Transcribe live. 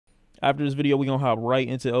After this video, we're going to hop right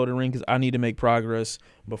into Elden Ring because I need to make progress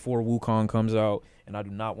before Wukong comes out. And I do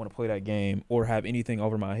not want to play that game or have anything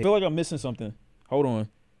over my head. I feel like I'm missing something. Hold on.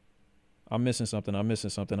 I'm missing something. I'm missing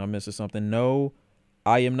something. I'm missing something. No,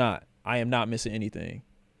 I am not. I am not missing anything.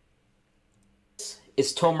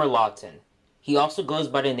 Is Tomer Lawton. He also goes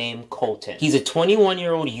by the name Colton. He's a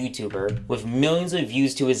 21-year-old YouTuber with millions of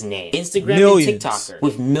views to his name. Instagram and TikToker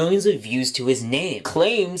with millions of views to his name.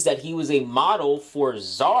 Claims that he was a model for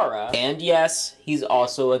Zara. And yes, he's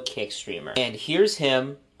also a kick streamer. And here's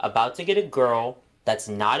him about to get a girl that's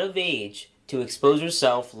not of age to expose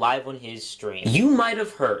herself live on his stream. You might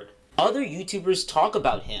have heard other YouTubers talk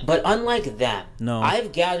about him, but unlike them,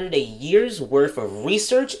 I've gathered a year's worth of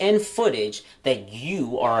research and footage that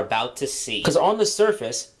you are about to see. Because on the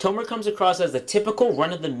surface, Tomer comes across as the typical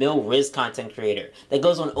run-of-the-mill Riz content creator that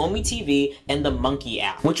goes on Omi TV and the Monkey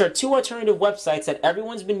app, which are two alternative websites that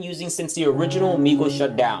everyone's been using since the original Omegle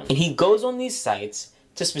shut down. And he goes on these sites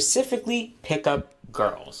to specifically pick up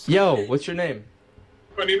girls. Yo, what's your name?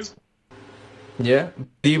 My name is... Yeah?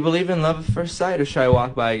 Do you believe in love at first sight, or should I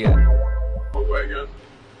walk by again? Walk by again.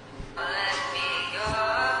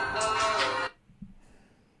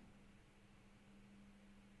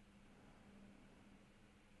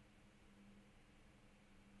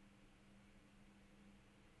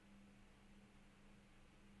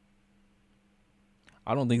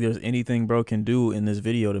 I don't think there's anything bro can do in this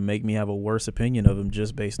video to make me have a worse opinion of him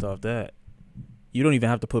just based off that. You don't even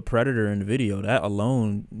have to put Predator in the video. That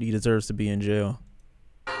alone, he deserves to be in jail.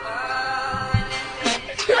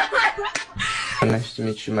 Nice to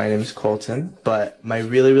meet you. My name is Colton, but my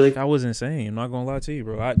really I was insane. I'm not gonna lie to you,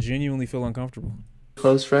 bro. I genuinely feel uncomfortable.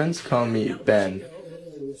 close friends call me Ben.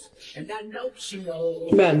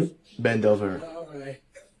 Ben. Bend over.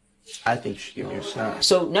 I think you should give me your snap.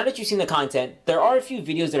 So now that you've seen the content, there are a few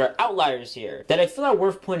videos that are outliers here that I feel are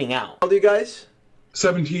worth pointing out. How old are you guys?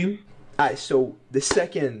 17. Alright, so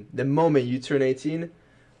the moment you turn 18,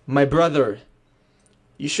 my brother,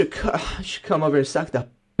 you should come over and suck the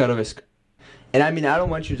out of his. And I mean, I don't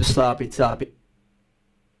want you to sloppy toppy.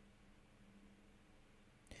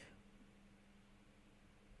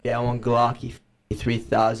 Yeah, I want Glocky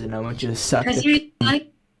 3000. I want you to suck the.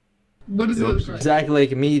 What does it look like? Exactly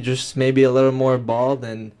like me, just maybe a little more bald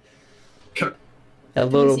and a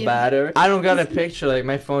little badder. I don't got a picture, like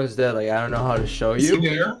my phone's dead, like I don't know how to show you. Is he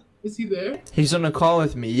there? Is he there? He's on a call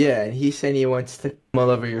with me, yeah, and he said he wants to come all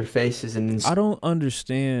over your faces and. I don't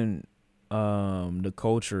understand the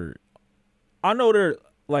culture. I know they're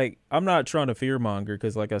like, I'm not trying to fearmonger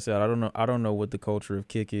because like I said, I don't know what the culture of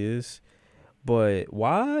kick is. But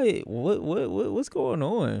why? What's going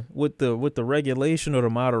on with the regulation or the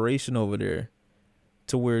moderation over there,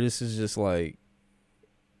 to where this is just like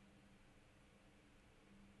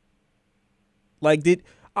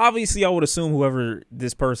obviously I would assume whoever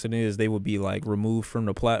this person is, they would be like removed from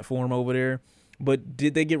the platform over there. But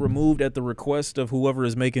did they get removed at the request of whoever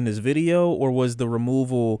is making this video, or was the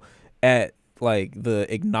removal at like the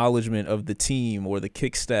acknowledgement of the team or the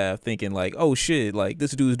kick staff thinking like, oh shit, like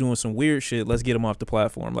this dude's doing some weird shit, let's get him off the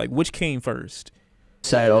platform? Like, which came first?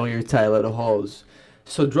 Side all your tight little holes.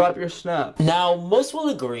 So drop your snap. Now, most will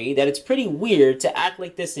agree that it's pretty weird to act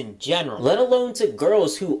like this in general, let alone to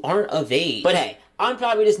girls who aren't of age. But hey, I'm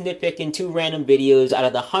probably just nitpicking 2 random videos out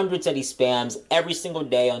of the hundreds that he spams every single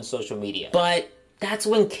day on social media. But that's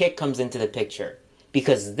when Kick comes into the picture,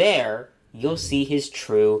 because there you'll see his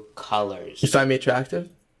true colors. You find me attractive?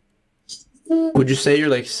 Would you say you're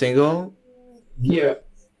like single? Yeah.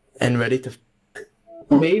 And ready to?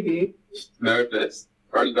 Maybe. Nervous.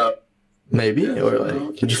 Hard up. Maybe, or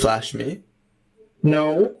like, could you flash me?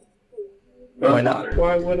 No. Why not?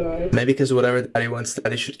 Why would I? Maybe because whatever daddy wants,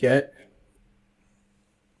 daddy should get.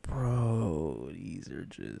 Bro, these are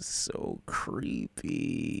just so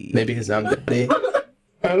creepy. Maybe because I'm daddy.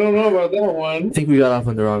 I don't know about that one. I think we got off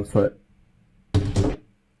on the wrong foot.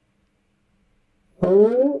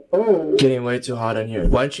 Oh. Getting way too hot in here.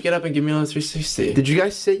 Why don't you get up and give me a little 360? Did you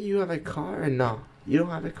guys say you have a car? No, you don't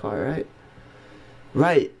have a car, right?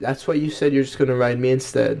 Right, that's what you said. You're just gonna ride me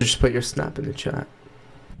instead. Just put your snap in the chat.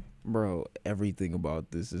 Bro, everything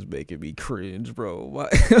about this is making me cringe, bro.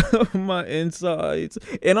 My insides.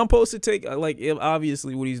 And I'm supposed to take, like,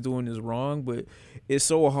 obviously what he's doing is wrong, but it's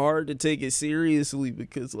so hard to take it seriously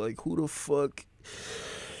because, like, who the fuck?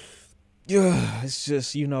 Yeah, it's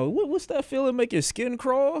just, you know, what's that feeling? Make your skin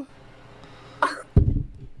crawl?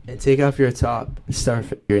 And take off your top and start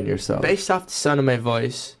figuring yourself. Based off the sound of my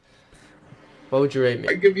voice, what would you rate me?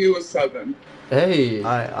 I give you a 7. Hey,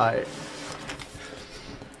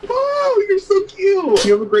 Oh, you're so cute.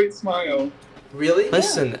 You have a great smile. Really?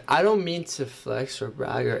 Listen, I don't mean to flex or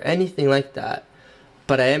brag or anything like that,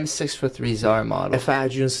 but I am 6'3" Zara model. If I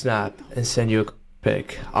had you on Snap and send you a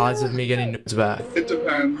pic, odds of me getting nudes back. It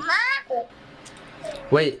depends.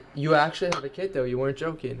 Wait, you actually have a kid though? You weren't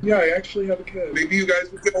joking? Yeah, I actually have a kid. Maybe you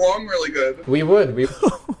guys would get along really good. We would.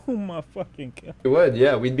 Oh my fucking god. We would,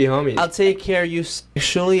 yeah, we'd be homies. I'll take care of you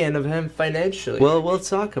sexually and of him financially. Well, we'll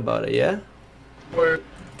talk about it, yeah? Where?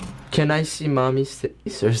 Can I see mommy's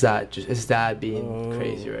titties? Or is that being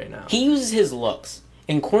crazy right now? He uses his looks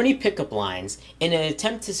and corny pickup lines in an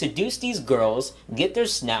attempt to seduce these girls, get their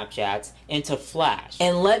Snapchats, and to flash.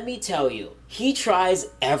 And let me tell you, he tries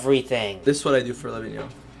everything. This is what I do for a living, yo.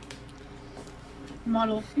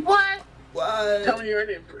 Model. What? What? Tell me your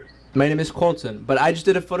name first. My name is Colton, but I just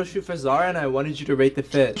did a photo shoot for Zara and I wanted you to rate the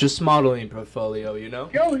fit. Just modeling portfolio, you know?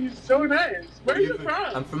 Yo, he's so nice. Where are you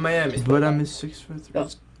from? I'm from Miami. But I'm a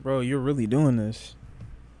 6'3". Bro, you're really doing this.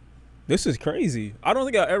 This is crazy. I don't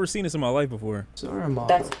think I've ever seen this in my life before. Zara model.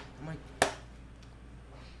 That's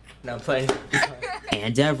No, I'm playing.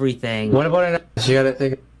 and everything. What about an ass? You gotta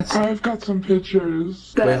think. I've got some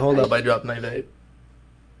pictures. Wait, hold up. I dropped my vape.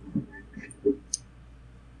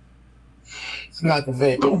 It's not the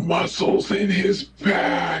vape. The muscles in his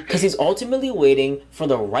back. Because he's ultimately waiting for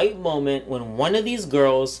the right moment when one of these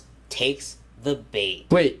girls takes the bait.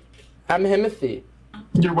 Wait, I'm Himothy.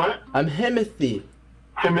 You're what? I'm Himothy.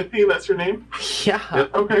 Timothy, that's your name? Yeah.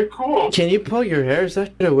 Okay, cool. Can you pull your hair? Is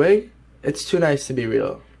that a wig? It's too nice to be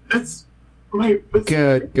real. It's... Wait, it's...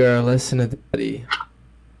 Good girl, listen to daddy.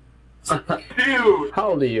 Dude! How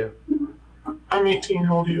old are you? I'm 18,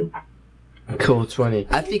 how old are you? Cool, 20.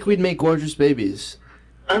 I think we'd make gorgeous babies.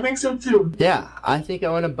 I think so too. Yeah, I think I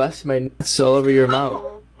want to bust my nuts all over your mouth.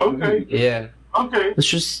 Okay, Yeah. okay. Let's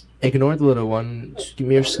just ignore the little one. Just give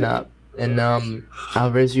me your snap. And,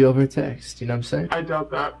 I'll raise you over text. You know what I'm saying? I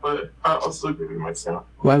doubt that, but I'll still give you my snap.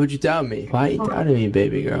 Why would you doubt me? Why are you doubting me,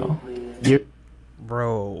 baby girl? You're...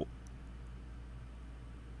 Bro.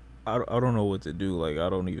 I don't know what to do. Like, I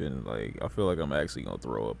don't even, like, I feel like I'm actually gonna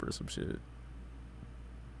throw up or some shit.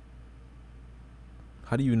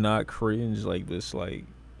 How do you not cringe like this? Like,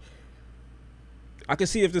 I can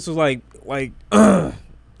see if this was like, like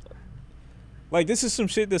this is some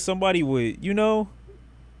shit that somebody would, you know,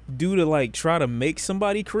 do to like try to make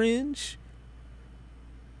somebody cringe.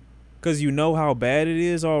 Cause you know how bad it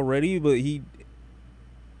is already, but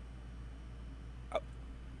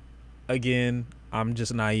again, I'm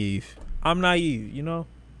just naive. I'm naive, you know?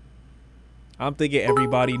 I'm thinking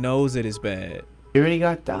everybody knows that it's bad. You already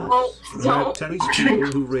got dots. Terry's people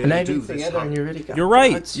who really And I do do this. together and you already got You're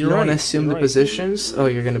right. dots. You're You don't right. assume You're the right. positions? Oh,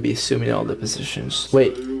 you're gonna be assuming all the positions.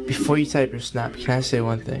 Wait, before you type your snap, can I say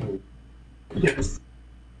one thing? Yes.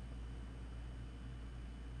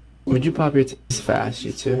 Would you pop your tits fast,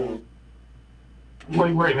 you two?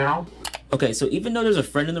 Like right now? Okay, so even though there's a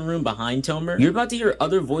friend in the room behind Tomer, you're about to hear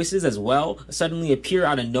other voices as well suddenly appear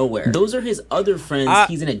out of nowhere. Those are his other friends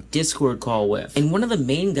he's in a Discord call with. And one of the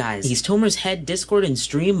main guys, he's Tomer's head Discord and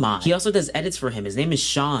stream mod. He also does edits for him. His name is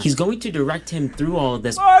Sean. He's going to direct him through all of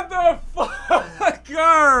this. What the fuck,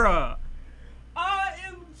 girl? I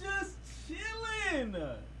am just chilling.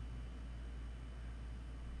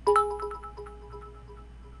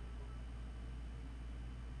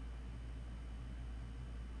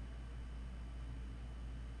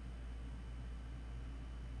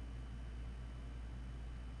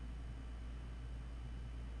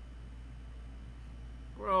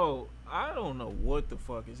 Bro, I don't know what the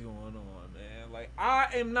fuck is going on, man. Like, I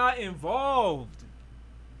am not involved.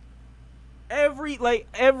 Every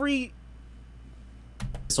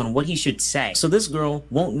On what he should say. So this girl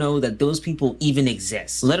won't know that those people even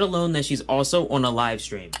exist, let alone that she's also on a live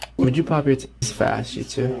stream. Would you pop your tits fast, you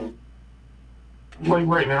two? Like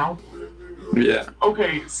right now? Yeah.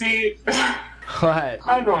 Okay, see... What?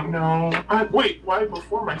 I don't know. Wait, why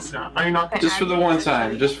before my snap? Are you not... Just for the one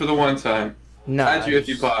time. Just for the one time. No, Add you I if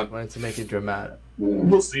you just pop. wanted to make it dramatic.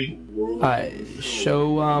 We'll see. Alright,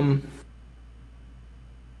 show me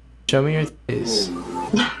your titties.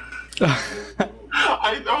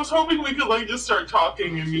 I was hoping we could like just start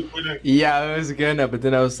talking and you wouldn't... Yeah, I was gonna, but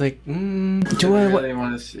then I was like, do I I really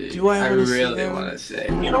want to see. do I wanna see really them? want to see.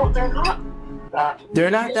 You know, they're not that...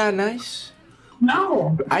 They're not that nice.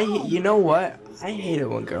 No. You know what? I hate it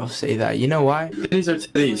when girls say that. You know why? These are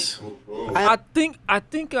titties. I think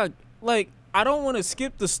I don't want to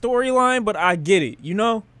skip the storyline, but I get it, you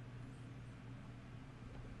know?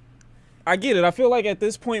 I get it. I feel like at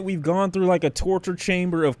this point we've gone through like a torture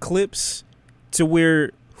chamber of clips to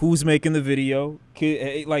where who's making the video,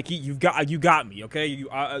 like you got me, okay?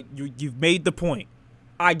 You've made the point.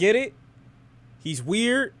 I get it. He's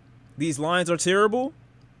weird. These lines are terrible.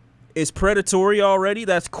 It's predatory already.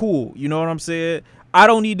 That's cool. You know what I'm saying? I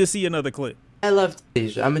don't need to see another clip. I love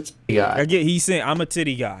titties. I'm a titty guy. I get. He's saying I'm a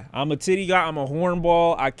titty guy. I'm a titty guy. I'm a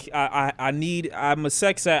hornball. I'm a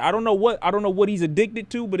sex addict. I don't know what he's addicted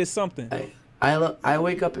to, but it's something. I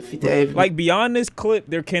wake up every day. Like beyond this clip,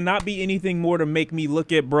 there cannot be anything more to make me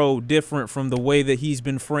look at bro different from the way that he's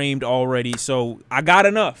been framed already. So I got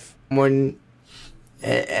enough. Morning,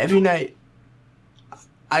 every night,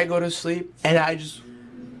 I go to sleep and I just.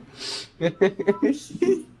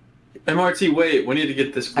 MRT, wait, we need to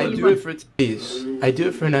get this clip. I do it for titties. I do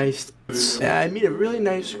it for nice. I meet a really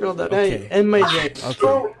nice girl that night and my day.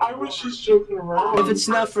 Bro, I was just joking around. If it's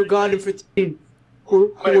not for God and for titties,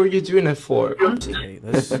 who are you doing it for? Okay,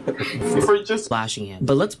 For just flashing him.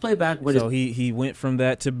 But let's play back what so he went from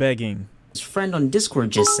that to begging. his friend on Discord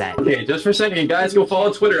just said. Okay, just for a second, guys, go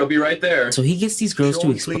follow Twitter. It'll be right there. So he gets these girls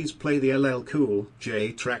to explain. Please play the LL Cool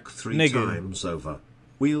J track 3 times over.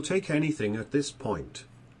 We'll take anything at this point.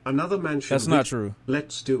 Another mansion. That's not true.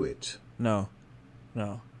 Let's do it. No.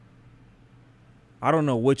 I don't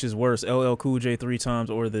know which is worse, LL Cool J 3 times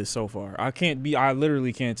or this so far. I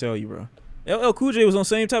literally can't tell you, bro. LL Cool J was on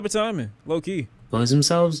same type of timing, low key.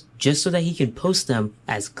 Themselves just so that he can post them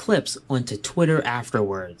as clips onto Twitter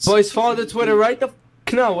afterwards. Boys, follow the Twitter right the f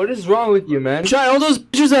now. What is wrong with you, man? Try all those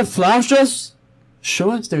pictures that flashed us.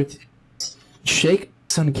 Show us their shake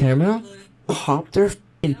on camera, hop their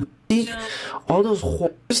f***ing all those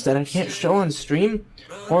whores that I can't show on stream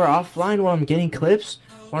or offline while I'm getting clips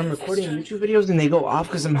or I'm recording YouTube videos and they go off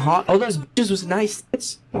because I'm hot. All those bitches with nice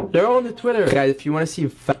tits, they're all on the Twitter. Guys, if you want to see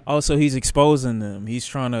also, he's exposing them. He's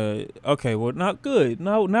trying to. Okay, well, not good.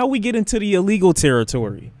 Now we get into the illegal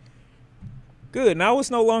territory. Good. Now it's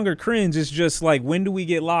no longer cringe. It's just like, when do we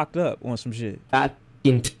get locked up on some shit? fat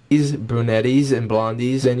titties, brunetties, and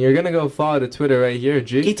blondies, and you're gonna go follow the Twitter right here,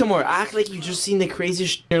 G. Itamor, act like you just seen the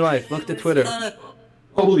craziest shit in your life. Look at the Twitter.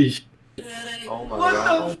 Holy sh**. Oh my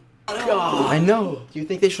god. I know. Do you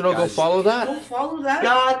think they should all go follow that? Go follow that.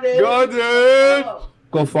 God damn.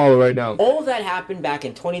 Go follow right now. All of that happened back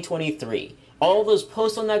in 2023. All of those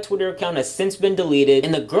posts on that Twitter account has since been deleted,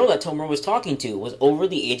 and the girl that Tomer was talking to was over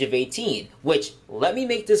the age of 18, which, let me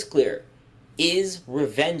make this clear, is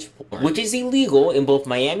revenge porn, which is illegal in both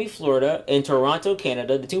Miami, Florida, and Toronto,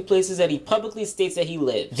 Canada, the two places that he publicly states that he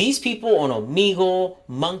lives. These people on Omegle,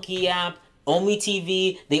 Monkey App, Omi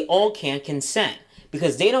TV, they all can't consent,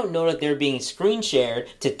 because they don't know that they're being screen shared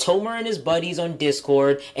to Tomer and his buddies on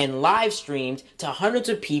Discord and live streamed to hundreds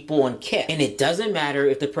of people on Kick. And it doesn't matter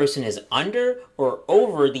if the person is under or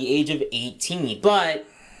over the age of 18. But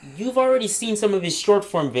you've already seen some of his short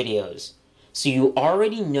form videos, so you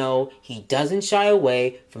already know he doesn't shy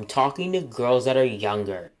away from talking to girls that are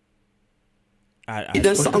younger. It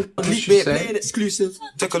does sound clickbait, play it exclusive.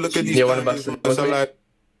 Take a look at these. Yeah, what about the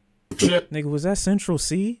Nigga, was that Central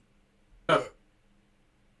C?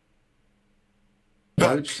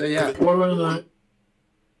 Why would you say yeah? what was that?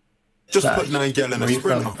 Just put 9 gal in a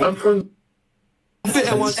sprinter. I'm from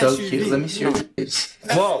Fit in one So cute. Let me see your face.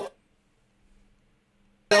 Whoa.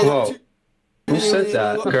 Whoa. Who said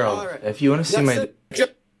that? Girl, if you want to see my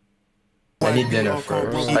I need dinner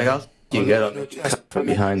first. Like, I'll you get up from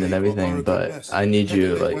behind and everything, but I need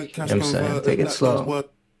you, like, you know what I'm saying? Take it slow.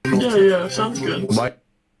 Yeah, sounds good. Why?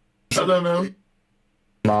 I don't know.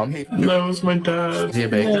 Mom? That was my dad. Is he a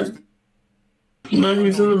baker? No,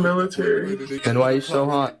 he's in the military. Then why are you so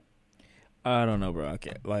hot? I don't know, bro. I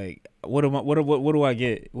can't. Like, what do I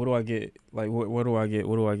get? What do I get? Like, what do I get?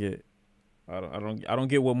 What do I get? I don't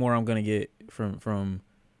get what more I'm gonna get from.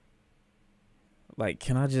 Like,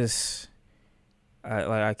 can I just?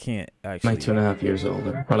 I can't actually. Like 2.5 years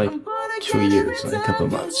older, or like 2 years, like a couple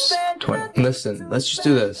of months. 20. Listen, let's just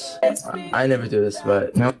do this. I never do this,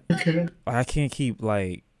 but no. Okay. I can't keep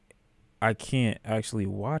like. I can't actually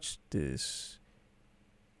watch this.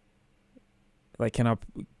 Like, can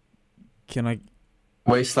I?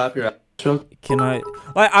 Wait, slap your ass. Can I?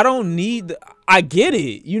 Like, I don't need. I get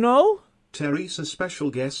it, you know. Terry's a special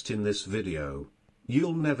guest in this video.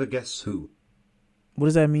 You'll never guess who. What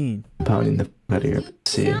does that mean? Pounding the out of your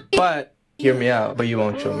pussy. But hear me out. But you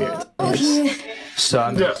won't show me your tears. So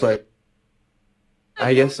I'm just like,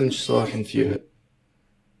 I guess I'm just a little confused.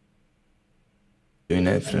 Doing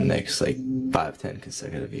it for the next like 5-10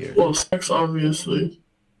 consecutive years. Well, sex obviously.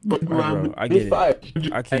 But All right, bro, I get it.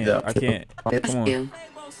 I can't. Come on.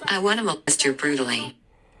 I want to molest her brutally.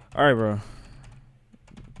 All right, bro.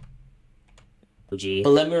 But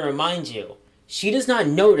let me remind you, she does not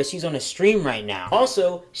know that she's on a stream right now.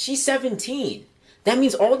 Also, she's 17. That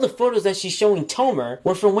means all the photos that she's showing Tomer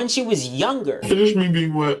were from when she was younger. it's just me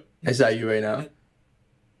being wet. Is that you right now?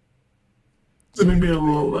 Maybe a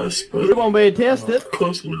little less, but Come on, baby, test it.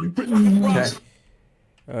 close enough.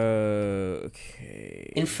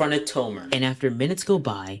 Okay. In front of Tomer. And after minutes go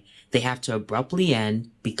by, they have to abruptly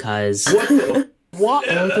end because... What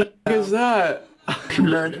the fuck is that?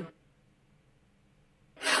 Blood.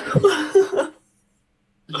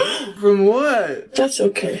 From what? That's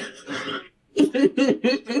okay.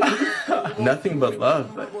 Nothing but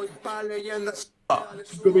love.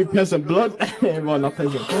 Could be pissing blood. Well, not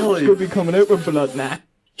pissing. Could be coming out with blood now.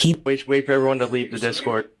 Wait for everyone to leave the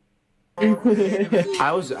Discord.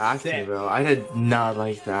 I was acting, bro. I did not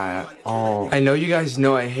like that at all. I know you guys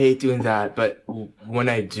know I hate doing that, but when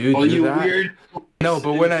I do that, weird. No,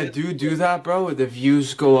 but when I do that, bro, the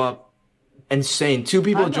views go up insane. 2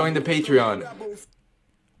 people joined the Patreon.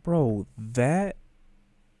 Bro, that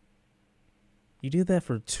you did that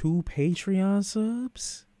for 2 Patreon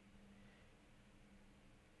subs?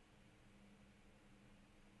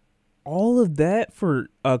 All of that for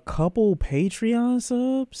a couple Patreon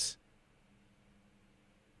subs?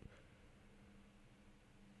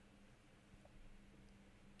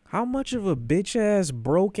 How much of a bitch ass,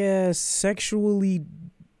 broke ass, sexually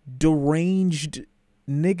deranged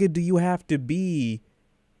nigga do you have to be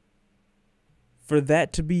for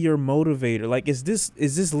that to be your motivator? Like, is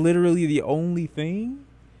this literally the only thing?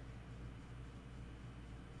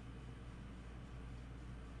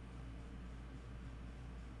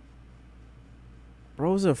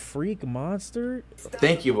 Bro's a freak monster.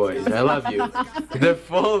 Thank you, boys. I love you. The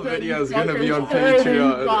full video is gonna be on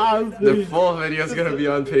Patreon. The full video is gonna be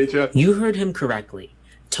on Patreon. You heard him correctly.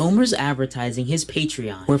 Tomer's advertising his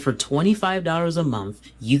Patreon, where for $25 a month,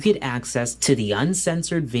 you get access to the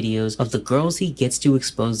uncensored videos of the girls he gets to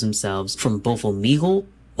expose themselves from both Omegle,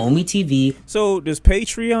 Omi TV. So does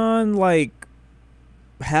Patreon, like,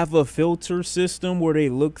 have a filter system where they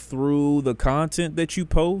look through the content that you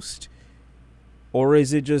post? Or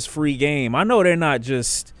is it just free game? I know they're not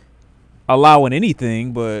just allowing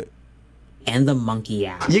anything, but... And the monkey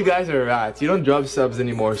app. You guys are rats. You don't drop subs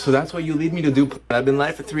anymore, so that's what you lead me to do. I've been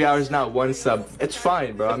live for 3 hours now, 1 sub. It's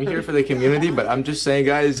fine, bro. I'm here for the community, but I'm just saying,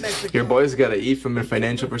 guys, your boys gotta eat from a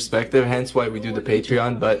financial perspective, hence why we do the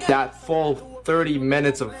Patreon. But that full 30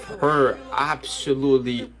 minutes of her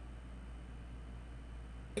absolutely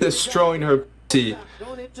destroying her pussy.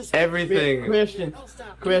 Everything. Question.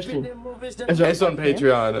 It's on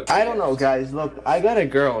Patreon. I don't know, guys. Look, I got a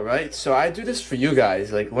girl, right? So I do this for you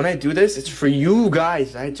guys. Like, when I do this, it's for you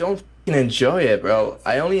guys. I don't f***ing enjoy it, bro.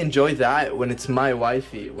 I only enjoy that when it's my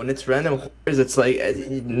wifey. When it's random whores, it's like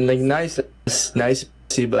nice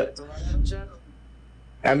pussy, but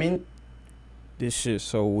I mean, this shit's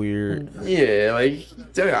so weird. Yeah, like,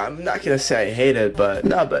 dude, I'm not gonna say I hate it, but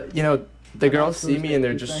no, but you know, the girls see me and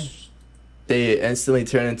they instantly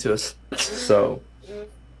turn into a so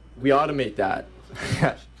we automate that.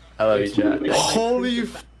 I love you, chat. Holy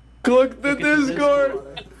f***, look at the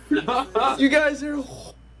Discord. You guys are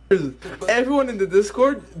whores. Everyone in the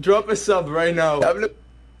Discord, drop a sub right now.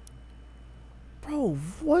 Bro,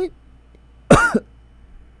 what?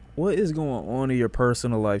 What is going on in your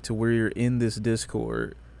personal life to where you're in this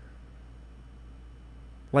Discord?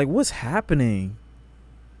 Like, what's happening?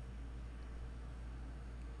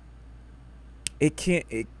 It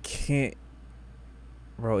can't,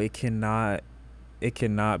 bro, it cannot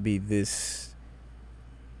be this.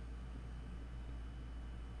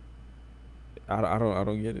 I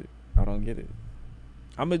don't get it. I don't get it.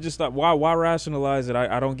 I'm gonna just stop. Why rationalize it?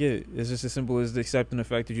 I don't get it. It's just as simple as accepting the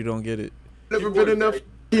fact that you don't get it. Never been enough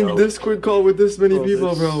in Discord call with this many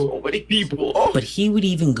people, bro. So many people. But he would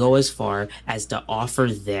even go as far as to offer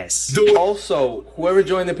this. Also, whoever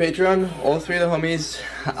joined the Patreon, all 3 of the homies,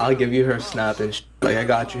 I'll give you her snap and like, I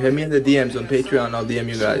got you. Hit me in the DMs on Patreon, I'll DM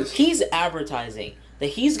you guys. He's advertising that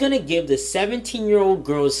he's gonna give the 17-year-old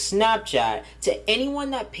girl's Snapchat to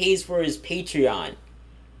anyone that pays for his Patreon.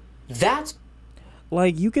 That's...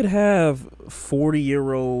 Like, you could have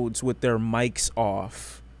 40-year-olds with their mics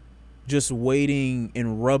off, just waiting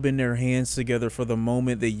and rubbing their hands together for the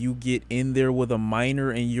moment that you get in there with a minor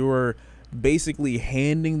and you're basically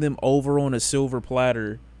handing them over on a silver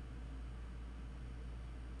platter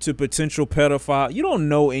to potential pedophile. You don't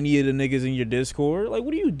know any of the niggas in your Discord. Like,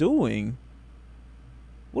 what are you doing?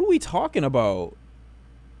 What are we talking about?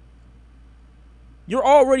 You're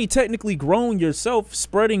already technically grown yourself,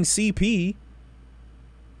 spreading CP.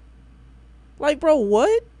 Like, bro,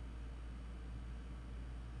 what?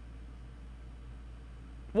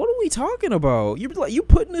 What are we talking about? You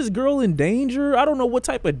putting this girl in danger? I don't know what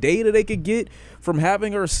type of data they could get from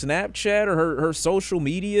having her Snapchat or her social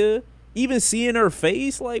media. Even seeing her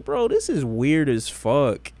face. Like, bro, this is weird as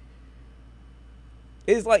fuck.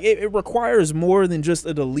 It's like it requires more than just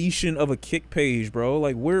a deletion of a kick page, bro.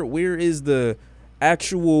 Like where is the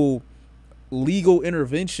actual legal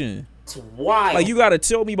intervention? It's wild. Like you got to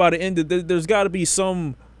tell me by the end of there's got to be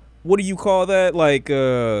some, what do you call that? Like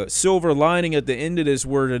silver lining at the end of this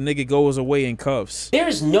where the nigga goes away in cuffs.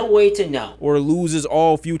 There's no way to know. Or loses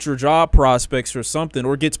all future job prospects or something,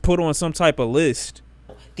 or gets put on some type of list.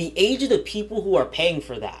 The age of the people who are paying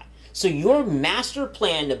for that. So your master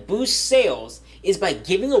plan to boost sales is by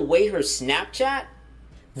giving away her Snapchat?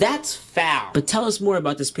 That's foul. But tell us more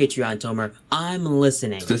about this Patreon, Tomer. I'm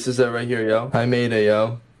listening. This is it right here, yo. I made it,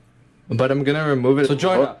 yo. But I'm gonna remove it. So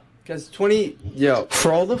join up. Because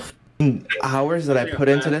for all the hours that I put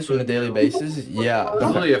into this on a daily basis, yeah.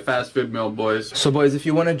 Definitely a fast food meal, boys. So boys, if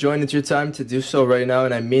you want to join, it's your time to do so right now,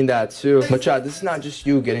 and I mean that too. But Chad, this is not just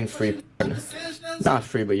you getting free. Not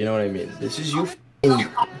free, but you know what I mean. This is you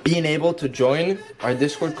being able to join our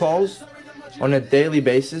Discord calls on a daily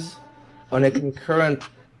basis, on a concurrent,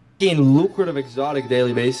 lucrative, exotic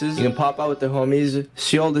daily basis. You can pop out with the homies,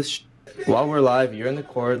 see all this while we're live. You're in the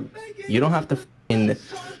court. You don't have to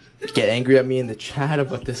get angry at me in the chat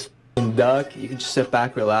about this duck. You can just sit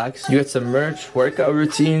back, relax. You get some merch, workout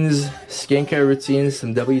routines, skincare routines,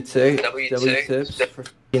 some W tips for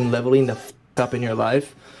leveling the up in your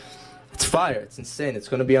life. It's fire. It's insane. It's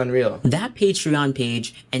gonna be unreal. That Patreon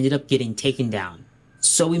page ended up getting taken down.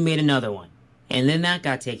 So we made another one. And then that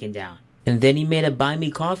got taken down. And then he made a Buy Me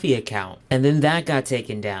Coffee account. And then that got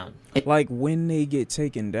taken down. Like when they get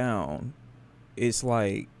taken down, it's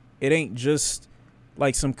like it ain't just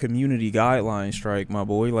like some community guideline strike, my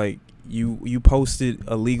boy. Like you posted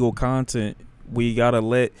illegal content. We gotta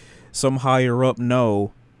let some higher up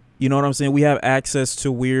know. You know what I'm saying? We have access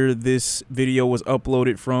to where this video was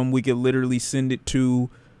uploaded from. We could literally send it to,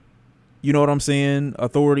 you know what I'm saying,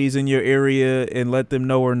 authorities in your area and let them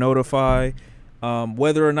know or notify.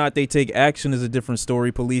 Whether or not they take action is a different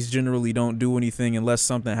story. Police generally don't do anything unless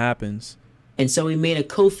something happens. And so he made a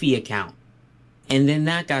Ko-fi account. And then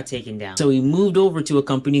that got taken down. So he moved over to a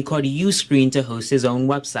company called Uscreen to host his own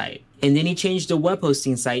website. And then he changed the web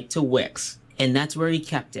hosting site to Wix. And that's where he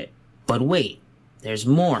kept it. But wait, there's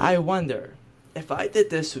more. I wonder if I did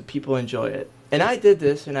this, would people enjoy it? And I did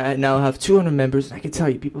this, and I now have 200 members, and I can tell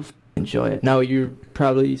you, people enjoy it. Now you're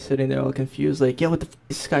probably sitting there all confused, like, yeah, what the f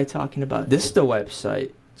is this guy talking about? This is the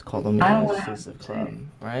website. It's called the Club,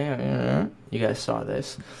 right? You guys saw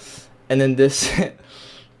this. And then this,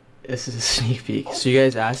 this is a sneak peek. So you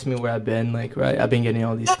guys asked me where I've been, like, right? I've been getting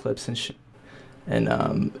all these clips and shit.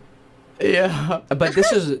 And, yeah, but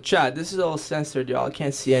this is, chat, this is all censored, y'all. I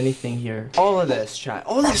can't see anything here. All of this, chat,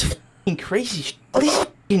 all this f***ing crazy shit. All these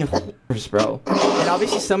f***ing bro. And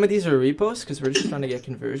obviously some of these are reposts because we're just trying to get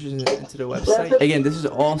conversions into the website. Again, this is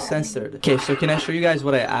all censored. Okay, so can I show you guys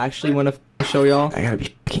what I actually want to show y'all? I gotta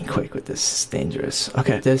be f***ing quick with this. It's dangerous.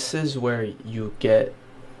 Okay, this is where you get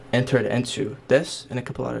entered into this and a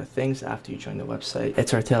couple other things after you join the website.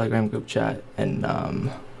 It's our Telegram group chat, and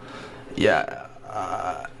yeah.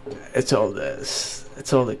 It's all this.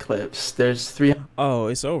 It's all the clips. There's 3. Oh,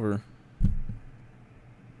 it's over.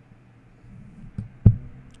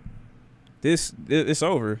 It's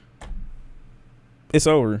over. It's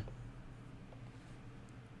over.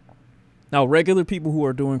 Now, regular people who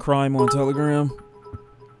are doing crime on Telegram,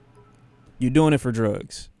 you're doing it for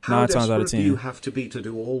drugs. How 9 times out of 10. Do you have to be to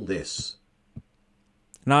do all this?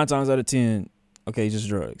 9 times out of 10, okay, just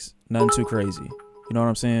drugs. Nothing too crazy. You know what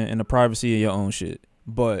I'm saying? In the privacy of your own shit.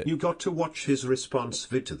 But you got to watch his response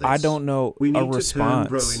vid to this. I don't know. We need a response.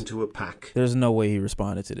 To turn bro into a pack. There's no way he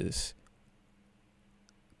responded to this.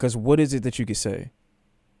 Because what is it that you could say?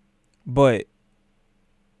 But,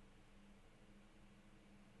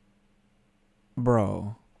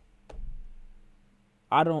 bro,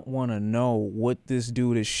 I don't want to know what this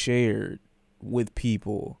dude has shared with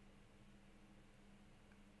people.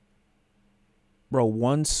 Bro,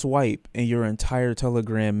 one swipe and your entire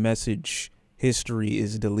Telegram message history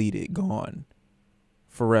is deleted, gone,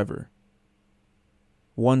 forever.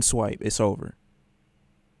 One swipe, it's over.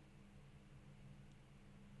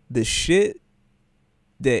 The shit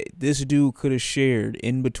that this dude could have shared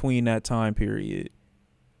in between that time period.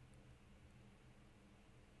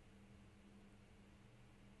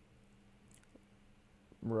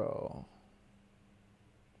 Bro.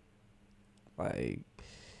 Like,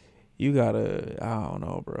 you gotta, I don't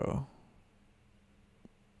know, bro.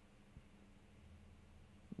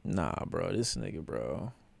 Nah, bro, this nigga,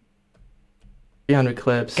 bro. 300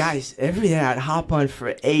 clips. Guys, every day I'd hop on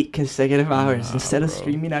for 8 consecutive hours. Instead of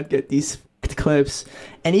streaming, I'd get these clips.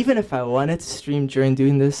 And even if I wanted to stream during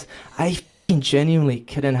doing this, I genuinely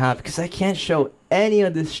couldn't have, because I can't show any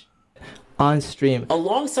of this on stream.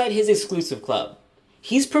 Alongside his exclusive club,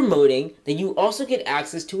 he's promoting that you also get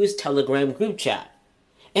access to his Telegram group chat.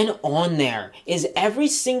 And on there is every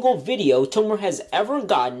single video Tomer has ever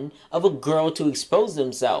gotten of a girl to expose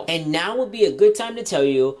themselves. And now would be a good time to tell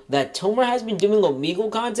you that Tomer has been doing Omegle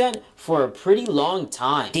content for a pretty long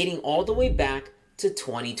time, dating all the way back to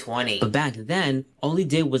 2020. But back then, all he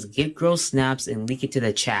did was get girl snaps and leak it to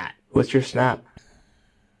the chat. What's your snap?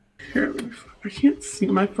 Here, I can't see.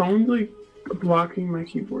 My phone's like blocking my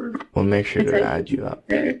keyboard. We'll make sure to add you up.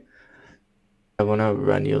 Okay. I want to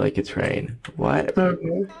run you like it's rain. What?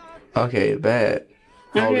 Okay. Okay, bet.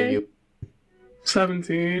 How old are Okay. you?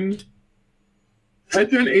 17. I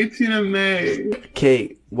turned 18 in May.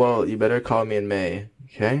 Kate, well, you better call me in May,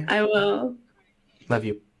 okay? I will. Love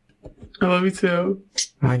you. I love you too.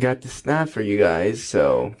 I got the snap for you guys,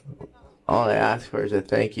 so all I ask for is a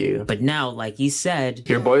thank you. But now, like he said,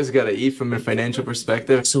 Your boy's gotta eat from a financial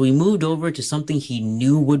perspective. so he moved over to something he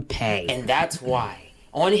knew would pay. And that's why,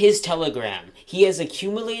 on his Telegram, he has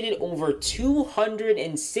accumulated over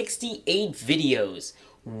 268 videos,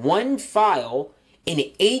 1 file, and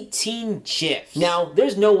 18 GIFs. Now,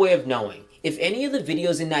 there's no way of knowing if any of the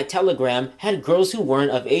videos in that Telegram had girls who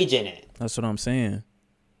weren't of age in it. That's what I'm saying.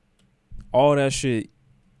 All that shit,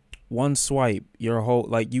 one swipe, your whole,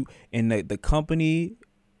 like, you, and the company,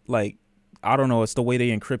 like, I don't know, it's the way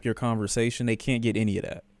they encrypt your conversation. They can't get any of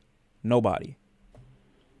that. Nobody.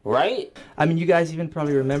 Right? I mean, you guys even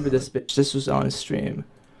probably remember this bitch. This was on stream.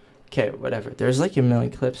 Okay, whatever. There's like a million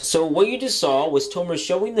clips. So what you just saw was Tomer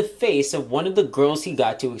showing the face of one of the girls he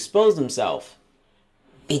got to expose himself.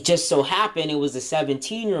 It just so happened it was the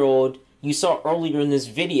 17-year-old you saw earlier in this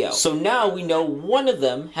video. So now we know one of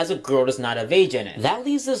them has a girl that's not of age in it. That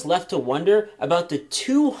leaves us left to wonder about the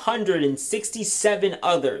 267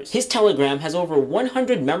 others. His Telegram has over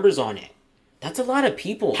 100 members on it. That's a lot of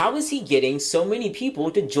people. How is he getting so many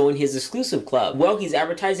people to join his exclusive club? Well, he's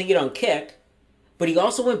advertising it on Kick, but he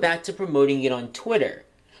also went back to promoting it on Twitter.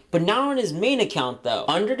 But not on his main account though.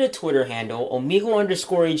 Under the Twitter handle,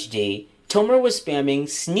 Omegle_HD, Tomer was spamming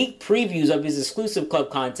sneak previews of his exclusive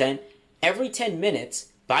club content every 10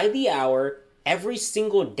 minutes, by the hour, every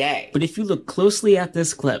single day. But if you look closely at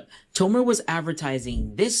this clip, Tomer was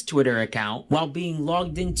advertising this Twitter account while being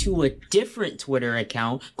logged into a different Twitter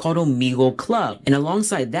account called Omegle Club. And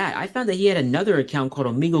alongside that, I found that he had another account called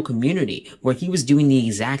Omegle Community where he was doing the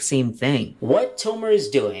exact same thing. What Tomer is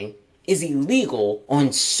doing is illegal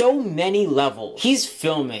on so many levels. He's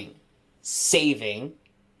filming, saving,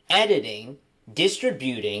 editing,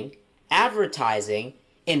 distributing, advertising,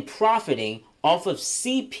 and profiting off of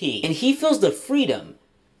CP. And he feels the freedom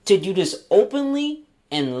to do this openly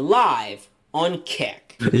and live on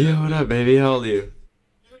Kick. Yo, what up, baby? How old are you?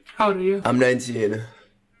 How old are you? I'm 19.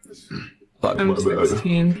 Fuck, I'm my bad.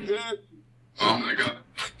 16. Oh my god.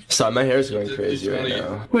 Sorry, my hair's going crazy right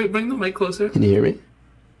now. Wait, bring the mic closer. Can you hear me?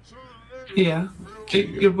 Yeah.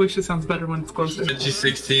 Your voice just sounds better when it's closer. She's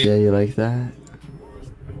 16. Yeah, you like that?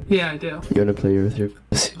 Yeah, I do. You wanna play with your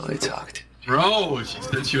pussy while I talked? Bro, she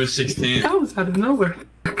said she was 16. That was out of nowhere.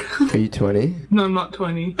 Are you 20? No, I'm not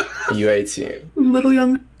 20. Are you 18? I'm a little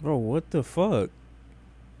young. Bro, what the fuck?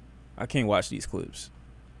 I can't watch these clips.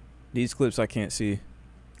 These clips I can't see.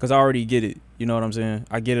 Because I already get it. You know what I'm saying?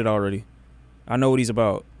 I get it already. I know what he's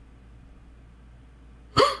about.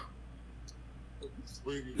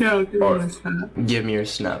 Yeah, I'll give you my snap. Give me your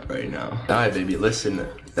snap right now. Alright, baby, listen.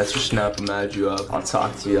 That's your snap. I'm add you up. I'll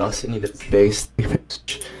talk to you. I'll send you the biggest.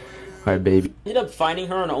 Alright, baby. Ended up finding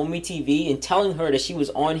her on Omi TV and telling her that she was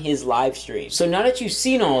on his live stream. So now that you've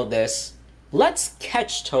seen all of this, let's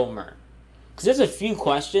catch Tomer. Because there's a few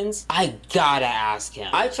questions I gotta ask him.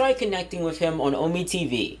 I tried connecting with him on Omi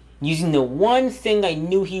TV using the one thing I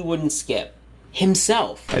knew he wouldn't skip.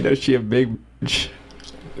 Himself. I know she a big bitch.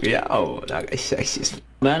 Yeah, oh, that guy's sexy as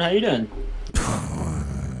Man, how you doing?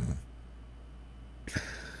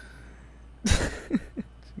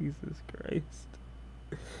 Jesus Christ.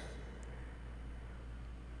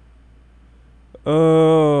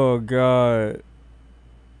 Oh, God.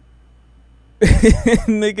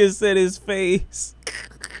 Nigga said his face.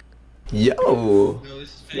 Yo.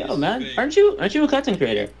 Yo, man, aren't you a content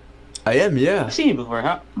creator? I am, yeah. I've seen you before.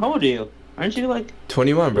 How old are you? Aren't you like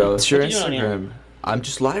 21, bro. It's your What you doing here? Instagram. I'm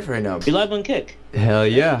just live right now. you live on Kick? Hell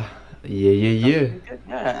yeah. Yeah.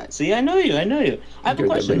 Yeah. See, I know you. I have a You're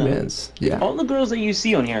question the big though. mans. Yeah. All the girls that you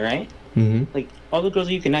see on here, right? Mm-hmm. Like all the girls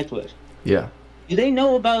that you connect with, Yeah. do they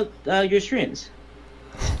know about your streams?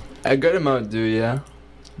 A good amount do, yeah.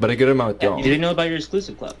 But a good amount Yeah. don't. Do they know about your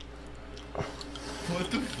exclusive club?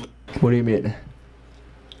 What do you mean?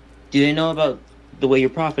 Do they know about the way you're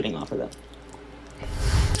profiting off of them?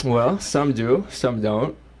 Well, some do, some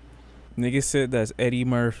don't. Nigga said that's Eddie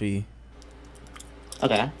Murphy.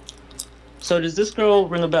 Okay. So does this girl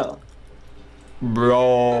ring a bell?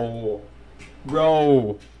 Bro.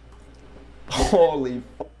 Holy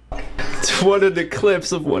fuck. It's one of the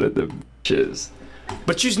clips of one of the bitches.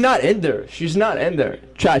 But she's not in there. She's not in there.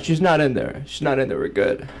 Chat, she's not in there. She's not in there. We're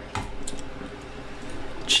good.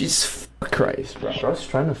 Jesus Christ, bro. Bro's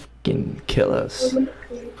trying to fucking kill us.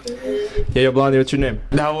 Yeah, yo, Blondie, what's your name?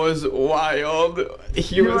 That was wild.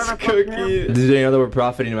 He was cooking. Did you know that we're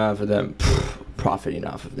profiting off of them? Profiting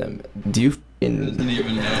off of them. Do you Doesn't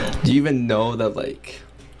even know. Do you even know that, like...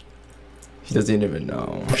 He doesn't even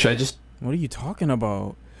know. Should I just... What are you talking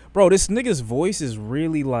about? Bro, this nigga's voice is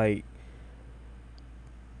really like...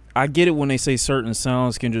 I get it when they say certain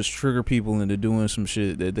sounds can just trigger people into doing some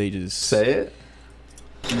shit that they just... Say it?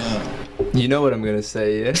 No. You know what I'm gonna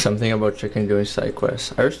say, yeah? Something about chicken doing side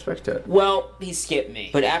quests. I respect it. Well, he skipped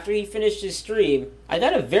me. But after he finished his stream, I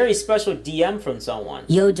got a very special DM from someone.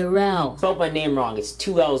 Yo, Darrell. Spelled my name wrong. It's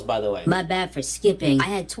 2 L's, by the way. My bad for skipping. I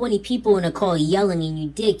had 20 people in a call yelling and you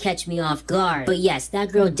did catch me off guard. But yes,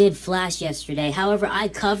 that girl did flash yesterday. However, I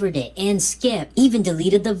covered it and skipped. Even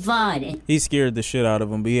deleted the VOD. And he scared the shit out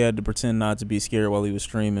of him, but he had to pretend not to be scared while he was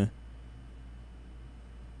streaming.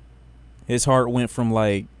 His heart went from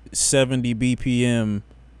like 70 BPM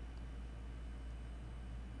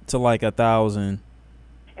to like 1,000.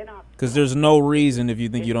 Because there's no reason if you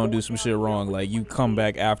think you don't do some shit wrong, like you come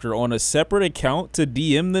back after on a separate account to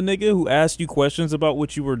DM the nigga who asked you questions about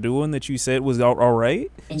what you were doing that you said was all right.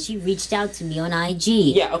 And she reached out to me on IG.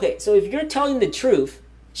 Yeah, okay, so if you're telling the truth,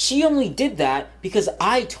 she only did that because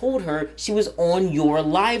I told her she was on your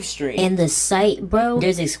live stream. And the site, bro,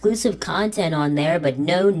 there's exclusive content on there, but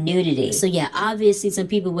no nudity. So yeah, obviously some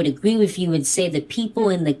people would agree with you and say the people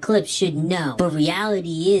in the clip should know. But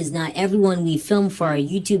reality is not everyone we film for our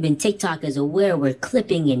YouTube and TikTok is aware we're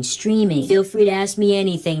clipping and streaming. Feel free to ask me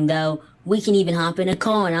anything though. We can even hop in a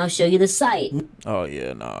call and I'll show you the site. Oh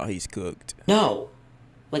yeah, nah, he's cooked. No.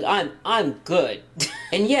 Like, I'm good.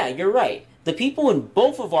 And yeah, you're right. The people in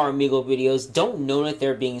both of our Amigo videos don't know that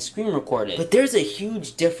they're being screen recorded. But there's a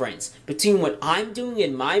huge difference between what I'm doing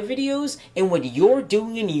in my videos and what you're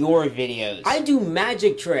doing in your videos. I do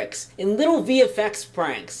magic tricks and little VFX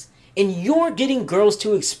pranks, and you're getting girls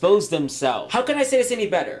to expose themselves. How can I say this any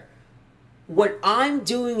better? What I'm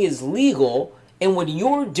doing is legal, and what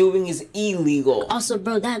you're doing is illegal. Also,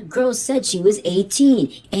 bro, that girl said she was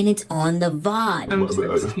 18, and it's on the VOD. I'm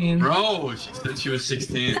 16. Bro, she said she was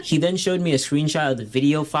 16. He then showed me a screenshot of the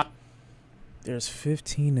video file. There's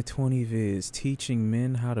 15 to 20 vids teaching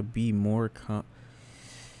men how to be more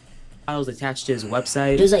files attached to his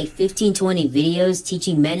website. There's like 15-20 videos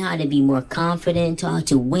teaching men how to be more confident, talk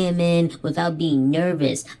to women without being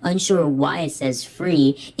nervous, unsure why it says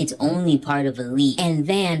free, it's only part of elite. And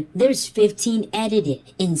then there's 15 edited,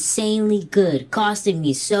 insanely good, costing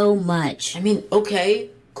me so much. I mean, okay,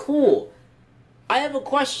 cool. I have a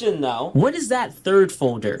question though. What is that third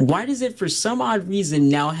folder? Why does it for some odd reason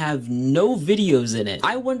now have no videos in it?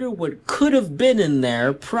 I wonder what could have been in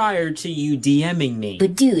there prior to you DMing me.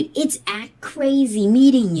 But dude, it's act crazy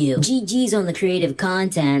meeting you. GG's on the creative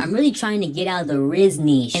content. I'm really trying to get out of the Riz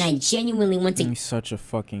niche, and I genuinely want to— He's such a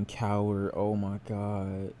fucking coward. Oh my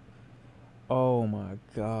god. Oh my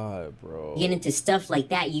god, bro. Get into stuff like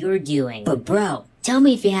that you're doing. But bro, tell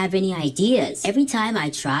me if you have any ideas. Every time I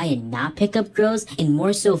try and not pick up girls and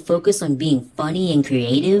more so focus on being funny and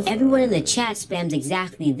creative, everyone in the chat spams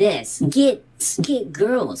exactly this. Get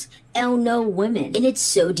girls. No women. And it's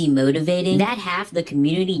so demotivating that half the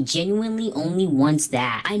community genuinely only wants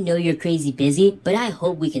that. I know you're crazy busy, but I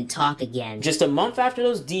hope we can talk again. Just a month after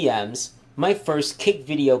those DMs, my first kick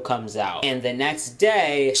video comes out. And the next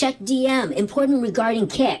day... Check DM. Important regarding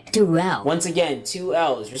kick. Darrell. Once again, 2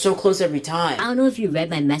 L's. You're so close every time. I don't know if you read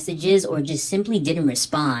my messages or just simply didn't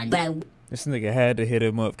respond, but This nigga had to hit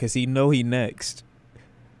him up because he know he next.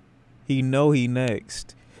 He know he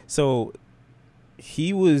next. So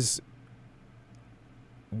he was...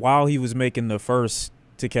 While he was making the first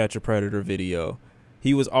To Catch a Predator video,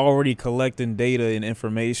 he was already collecting data and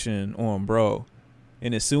information on bro.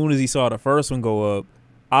 And as soon as he saw the first one go up,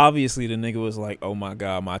 obviously the nigga was like, "Oh my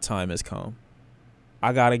god, my time has come.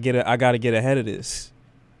 I gotta get ahead of this.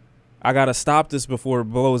 I gotta stop this before it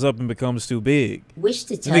blows up and becomes too big." Wish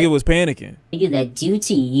to tell the nigga was panicking. You that due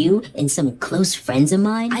to you and some close friends of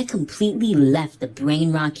mine, I completely left the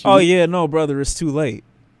brain rock. Oh yeah, no brother, it's too late.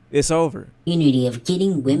 It's over. Community of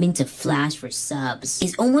getting women to flash for subs.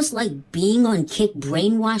 It's almost like being on Kick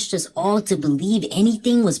brainwashed us all to believe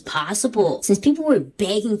anything was possible. Since people were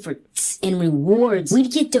begging for and rewards,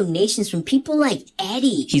 we'd get donations from people like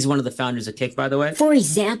Eddie. He's one of the founders of Kick, by the way. For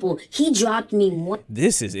example, he dropped me one.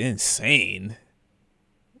 This is insane.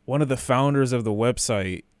 One of the founders of the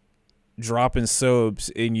website dropping subs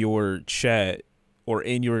in your chat or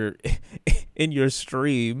in your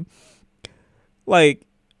stream. Like,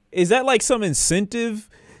 is that like some incentive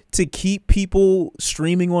to keep people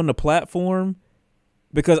streaming on the platform?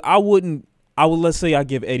 Because let's say I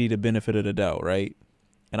give Eddie the benefit of the doubt, right?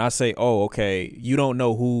 And I say, oh, okay, you don't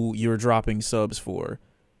know who you're dropping subs for.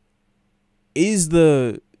 Is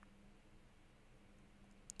the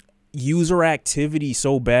user activity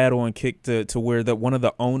so bad on Kick to where one of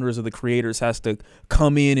the owners of the creators has to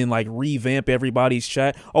come in and like revamp everybody's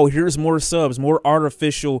chat? Oh, here's more subs, more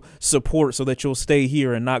artificial support so that you'll stay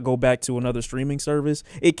here and not go back to another streaming service.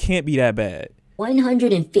 It can't be that bad.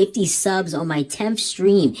 150 subs on my 10th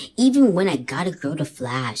stream, even when I got a girl to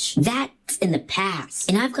flash. That's in the past.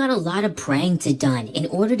 And I've got a lot of praying to done in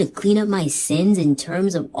order to clean up my sins in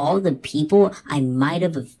terms of all the people I might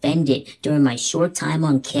have offended during my short time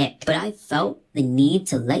on Kick. But I felt the need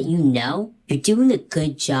to let you know you're doing a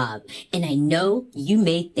good job. And I know you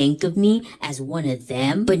may think of me as one of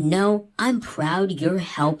them, but no, I'm proud you're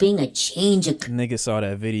helping a change. Nigga saw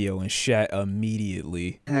that video and shat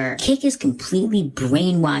immediately. Kick is completely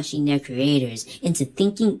brainwashing their creators into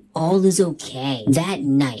thinking all is okay. That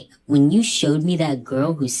night, when you showed me that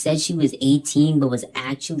girl who said she was 18 but was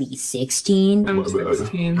actually 16. I'm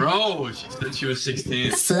 16. Bro, she said she was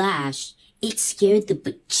 16. Flash. It scared the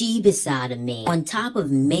bejeebus out of me. On top of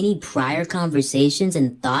many prior conversations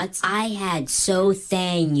and thoughts I had, so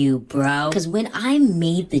thank you, bro. Cause when I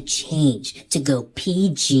made the change to go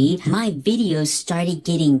PG, my videos started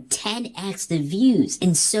getting 10x the views.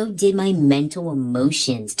 And so did my mental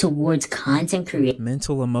emotions towards content creation.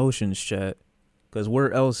 Mental emotions, chat. Cause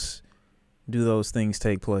where else do those things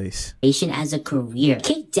take place? As a career.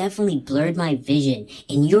 Kick definitely blurred my vision,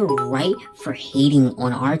 and you're right for hating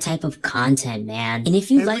on our type of content, man. And if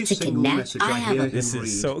you'd like to connect, I have a... This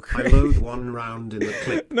is so crazy. I load one round in the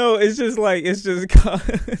clip. No, it's just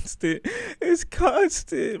constant. It's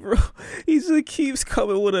constant, bro. He just keeps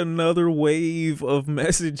coming with another wave of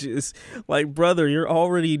messages. Like, brother, you're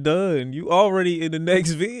already done. You already in the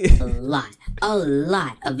next vid. A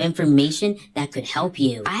lot of information that could help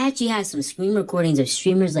you. I actually have some screen recordings of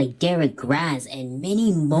streamers like Derek Graz and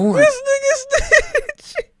many more. This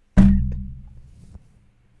nigga's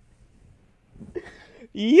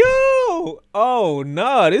Yo! Oh,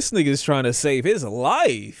 nah, this nigga's trying to save his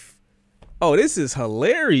life. Oh, this is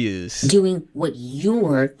hilarious. Doing what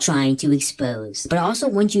you're trying to expose. But I also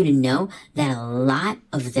want you to know that a lot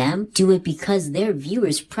of them do it because their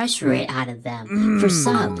viewers pressure it out of them for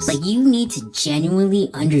subs. Like, you need to genuinely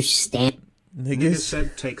understand. Niggas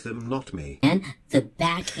said take them, not me. And the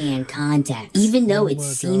backhand contact. Even though it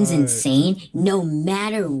seems insane, no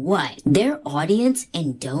matter what, their audience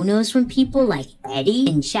and donos from people like Eddie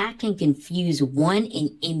and chat can confuse one and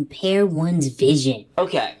impair one's vision.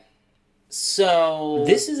 Okay. So,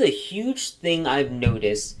 this is a huge thing I've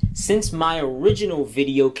noticed since my original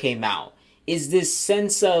video came out, is this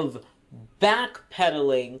sense of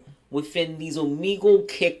backpedaling within these Omegle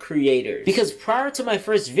Kick creators. Because prior to my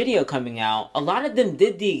first video coming out, a lot of them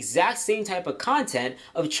did the exact same type of content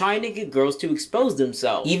of trying to get girls to expose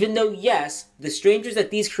themselves. Even though, yes, the strangers that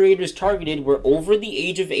these creators targeted were over the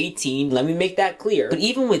age of 18, let me make that clear. But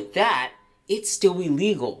even with that, it's still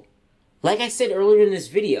illegal. Like I said earlier in this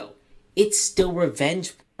video, it's still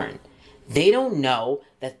revenge porn. They don't know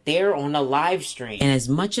that they're on a live stream. And as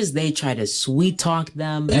much as they try to sweet talk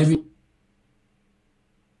them,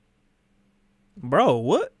 Bro,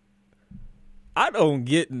 what? I don't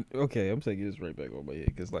get... Okay, I'm taking this right back on my head.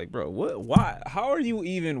 Because, like, bro, what? Why? How are you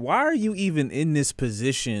even... Why are you even in this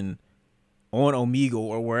position on Omegle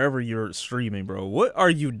or wherever you're streaming, bro? What are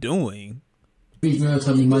you doing? I mean,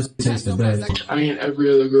 every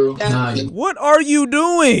other girl. What are you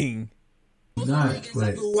doing? Not,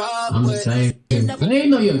 but I'm the same. I didn't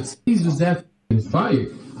know your teeth was that fire.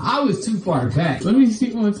 I was too far back. Let me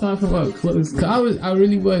see one time from up close. I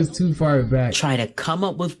really was too far back. Try to come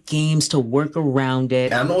up with games to work around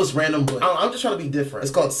it. I know it's random, but I'm just trying to be different.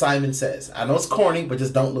 It's called Simon Says. I know it's corny, but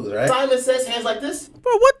just don't lose, right? Simon Says, hands like this.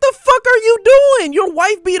 Bro, what the fuck are you doing? Your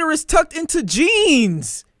wife beater is tucked into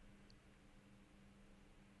jeans.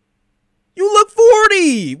 You look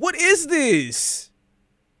 40. What is this?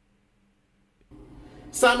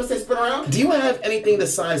 Simon Says, spin around. Do you have anything the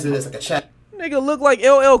size of this, like a chat? Nigga look like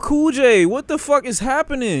LL Cool J. What the fuck is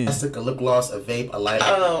happening? That's like a lip gloss, a vape, a lighter.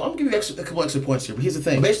 I'm gonna give you a couple extra points here, but here's the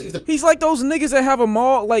thing. Basically, he's like those niggas that have a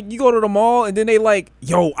mall. Like you go to the mall and then they like,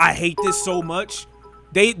 yo, I hate this so much.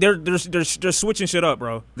 They're switching shit up,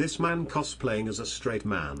 bro. This man cosplaying as a straight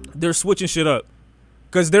man. They're switching shit up.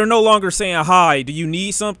 Cause they're no longer saying, hi, do you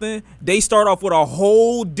need something? They start off with a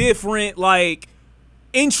whole different like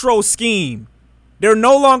intro scheme. They're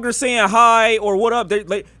no longer saying hi or what up. They're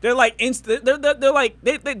like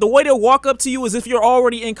the way they walk up to you is if you're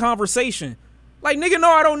already in conversation. Like, nigga,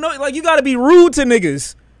 no, I don't know. Like, you gotta be rude to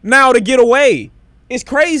niggas now to get away. It's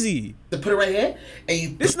crazy. To put it right here,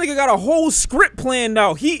 and this nigga got a whole script planned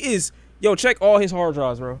out. He is, yo, check all his hard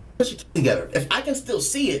drives, bro. Put it together. If I can still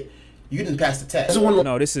see it, you didn't pass the test.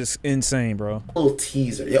 No, this is insane, bro. Little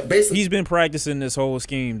teaser. Yeah, basically, he's been practicing this whole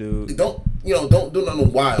scheme, dude. Don't do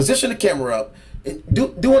nothing wild. Position the camera up. And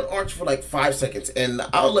do an arch for like 5 seconds, and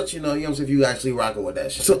I'll let you know, you know what I'm saying, if you actually rocking with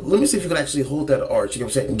that shit. So let me see if you can actually hold that arch, you know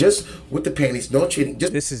what I'm saying? Just with the panties, no cheating.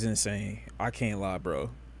 This is insane. I can't lie, bro.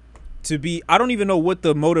 I don't even know what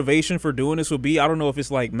the motivation for doing this would be. I don't know if it's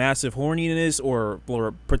like massive horniness or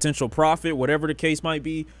potential profit, whatever the case might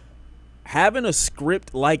be. Having a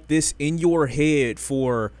script like this in your head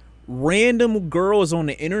for random girls on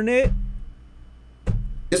the internet.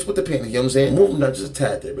 Just with the panties, you know what I'm saying? Move them down just a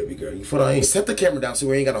tad there, baby girl. You feel what I mean? Set the camera down so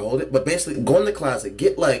we ain't gotta hold it. But basically, go in the closet,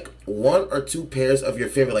 get like 1 or 2 pairs of your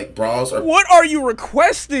favorite like bras or. What are you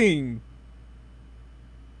requesting?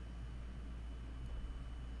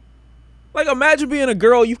 Like, imagine being a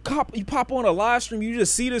girl, you pop on a live stream, you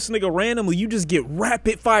just see this nigga randomly, you just get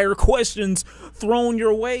rapid fire questions thrown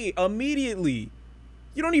your way immediately.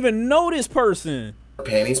 You don't even know this person.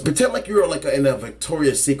 Panties. Pretend like you're like in a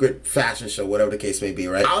Victoria's Secret fashion show, whatever the case may be,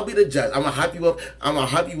 right? I'll be the judge. I'm gonna hype you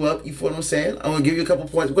up. You feel what I'm saying? I'm gonna give you a couple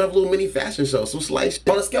points. We're gonna have a little mini fashion show, some slice.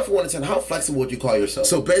 On a scale from 1 to 10, how flexible would you call yourself?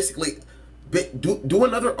 So basically, do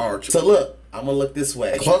another arch. So look, I'm gonna look this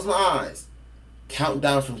way. Close my eyes. Count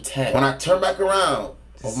down from 10. When I turn back around,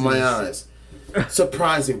 open my eyes.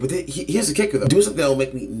 Surprise me. But here's the kicker though. Do something that'll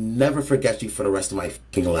make me never forget you for the rest of my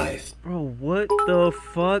fucking life. Bro, what the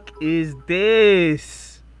fuck is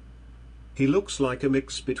this? He looks like a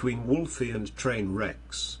mix between Wolfie and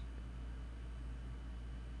Trainwrecks.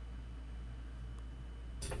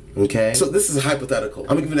 Okay, so this is a hypothetical. I'm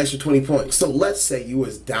gonna give you an extra 20 points. So let's say you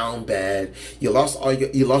was down bad, you lost all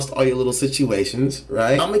your little situations,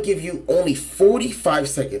 right? I'm gonna give you only 45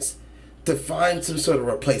 seconds to find some sort of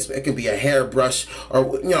replacement. It could be a hairbrush or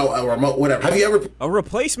a remote, whatever. Have you ever a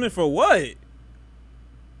replacement for what?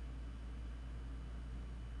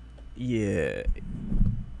 Yeah.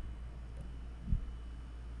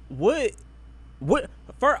 What?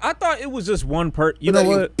 I thought it was just one You know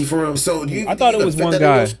what? I thought it was one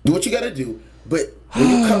guy. Do what you gotta do, but when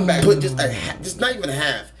you come back, put just not even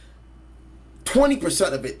half.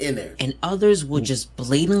 20% of it in there. And others will just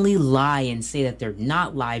blatantly lie and say that they're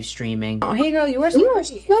not live streaming. Oh, hey girl, you are so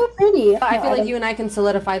pretty. I feel like you and I can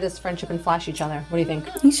solidify this friendship and flash each other. What do you think?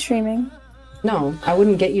 He's streaming. No, I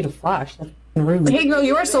wouldn't get you to flash. That's rude. Hey girl,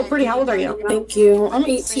 you are so pretty. How old are you? Thank you. I'm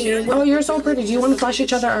 18. Oh, you're so pretty. Do you want to flash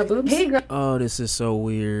each other our boobs? Hey girl. Oh, this is so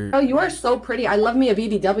weird. Oh, you are so pretty. I love me a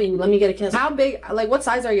BBW. Let me get a kiss. How big, like what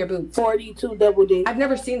size are your boobs? 42 double D. I've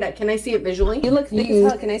never seen that. Can I see it visually? You look thick as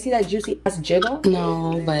hell. Can I see that juicy ass jiggle?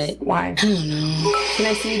 No, but why? I don't know. Can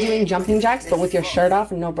I see you doing jumping jacks but with your shirt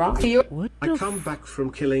off and no bra? I come back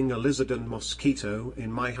from killing a lizard and mosquito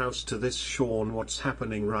in my house to this, Sean. What's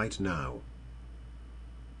happening right now?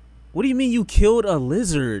 What do you mean you killed a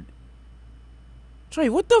lizard? Trey,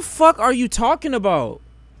 what the fuck are you talking about?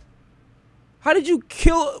 How did you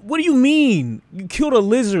kill? What do you mean? You killed a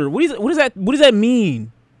lizard? What does that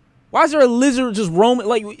mean? Why is there a lizard just roaming?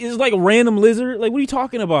 Like, it's like a random lizard? Like, what are you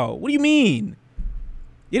talking about? What do you mean?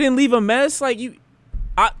 You didn't leave a mess? Like,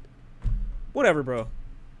 whatever, bro.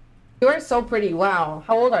 You are so pretty. Wow.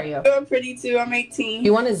 How old are you? You're pretty too. I'm 18.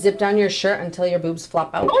 You want to zip down your shirt until your boobs flop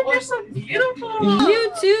out? Oh, you're so beautiful.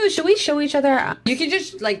 You too. Should we show each other? You could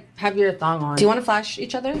just like have your thong on. Do you want to flash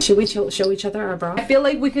each other? Should we show each other our bra? I feel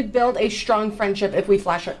like we could build a strong friendship if we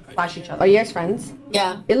flash each other. Are you guys friends?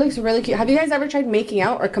 Yeah. It looks really cute. Have you guys ever tried making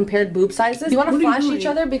out or compared boob sizes? Do you want to flash each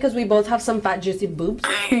other because we both have some fat juicy boobs?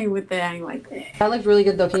 I ain't with that. I ain't like that. That looked really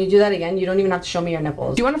good though. Can you do that again? You don't even have to show me your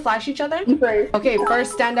nipples. Do you want to flash each other? Sure. Okay,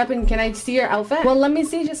 first stand up and can I see your outfit? Well, let me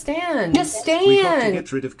see. Just stand. Just stand. We got to get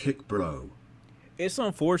rid of Kick Bro. It's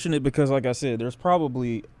unfortunate because, like I said, there's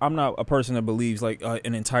probably, I'm not a person that believes like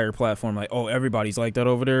an entire platform like, oh, everybody's like that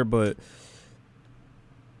over there, but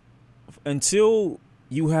until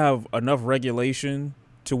you have enough regulation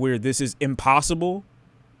to where this is impossible,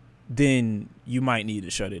 then you might need to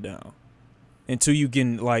shut it down. until you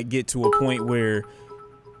can like get to a point where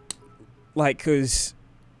like, cause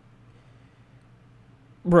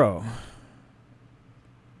bro,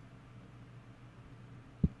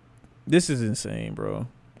 this is insane, bro.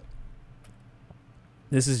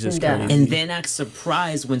 This is just crazy. And then act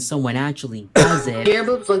surprised when someone actually does it. Your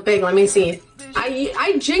boobs look big. Let me see.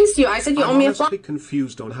 I jinxed you. I said you owe me a I'm honestly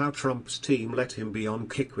confused on how Trump's team let him be on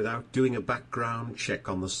Kick without doing a background check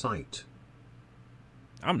on the site.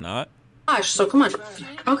 I'm not. Gosh, so come on.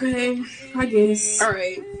 Okay, I guess. All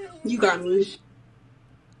right, you got me.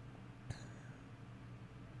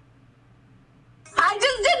 I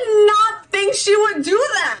just did not think she would do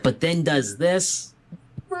that. But then does this.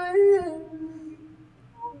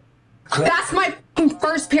 That's my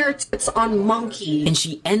first pair of tits on Monkey. And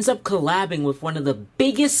she ends up collabing with one of the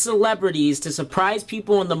biggest celebrities to surprise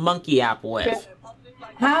people on the Monkey app with.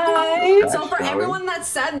 Hi. So for everyone that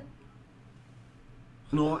said...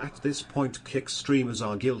 Nor at this point Kick streamers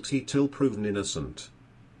are guilty till proven innocent.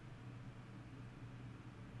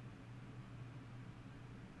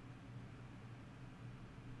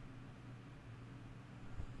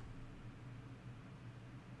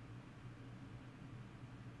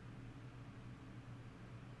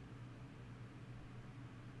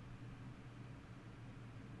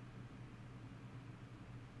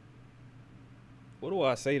 What do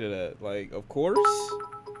I say to that? Like, of course?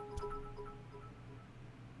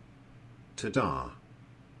 Ta-da.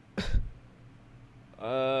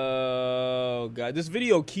 Oh, God. This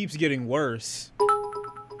video keeps getting worse.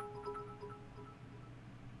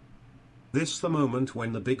 This the moment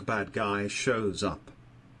when the big bad guy shows up.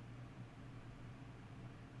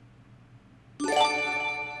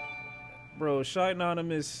 Bro, Shy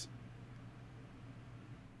Anonymous.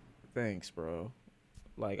 Thanks, bro.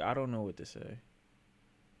 Like, I don't know what to say.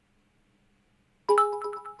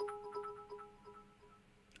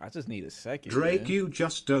 I just need a second. Drake, man. you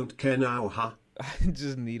just don't care now, huh? I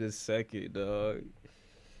just need a second, dog.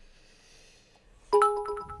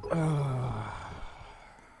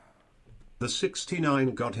 The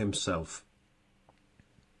 69 god himself.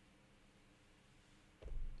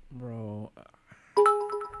 Bro.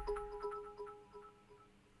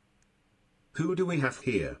 Who do we have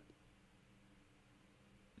here?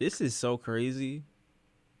 This is so crazy.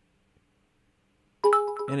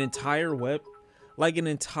 An entire web, like an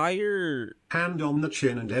entire hand on the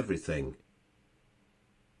chin and everything.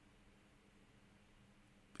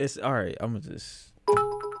 It's all right. I'm gonna just play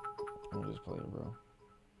it, bro.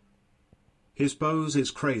 His pose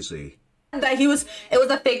is crazy. That it was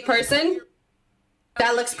a fake person.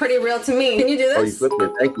 That looks pretty real to me. Can you do this? Oh, you flipped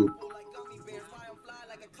it. Thank you.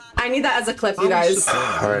 I need that as a clip, you guys.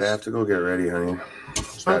 All right, I have to go get ready, honey.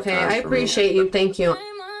 Okay, I appreciate you. Thank you.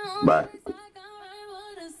 Bye.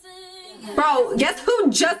 Bro, guess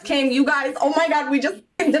who just came, you guys? Oh my god, we just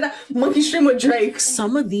did a monkey stream with Drake.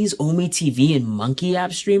 Some of these Omi TV and Monkey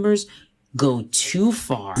app streamers go too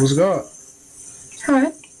far. What's good?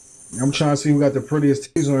 Alright. I'm trying to see who got the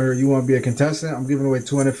prettiest titties on here. You want to be a contestant? I'm giving away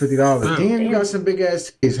 $250. Damn, you got some big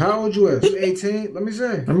ass titties. How old you is? You 18? Let me see.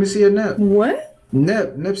 Let me see your nip. What?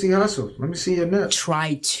 Nipsey Hussle. Let me see your nip.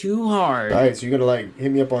 Try too hard. All right, so you're gonna like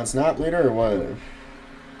hit me up on Snap later or what?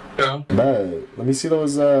 Yeah. Bet. Let me see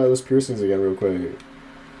those piercings again real quick.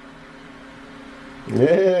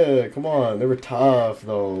 Yeah, come on. They were tough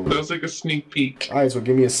though. That was like a sneak peek. All right, so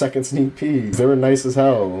give me a second sneak peek. They were nice as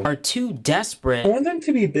hell. Are too desperate. I want them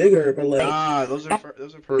to be bigger, but like. Those are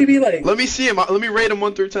perfect. Maybe like. Let me see them. Let me rate them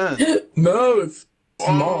 1 through 10. No, it's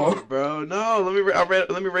small. Oh, bro. No, let me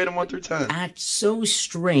rate them 1 through 10. Act so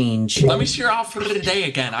strange. Let me see your outfit of the day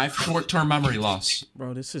again. I have short-term memory loss.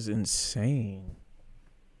 Bro, this is insane.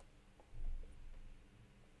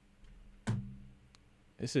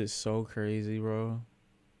 This is so crazy, bro.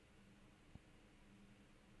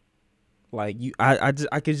 Like I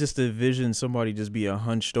could just envision somebody just being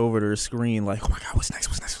hunched over their screen, like, oh my god, what's next?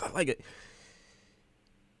 What's next? I like it.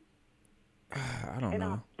 I don't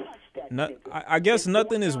know. I guess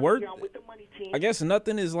nothing is worth. I guess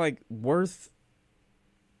nothing is like worth.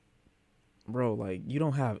 Bro, like you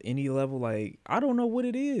don't have any level. Like I don't know what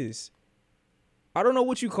it is. I don't know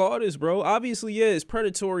what you call this, bro. Obviously, yeah, it's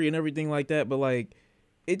predatory and everything like that, but like.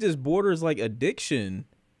 It just borders like addiction.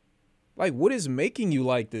 Like, what is making you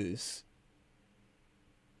like this?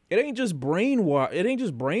 It ain't just brain rot. It ain't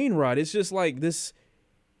just brain rot. It's just like this,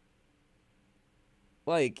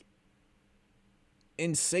 like,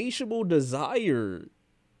 insatiable desire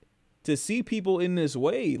to see people in this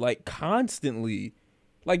way, like, constantly.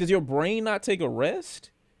 Like, does your brain not take a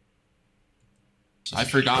rest? I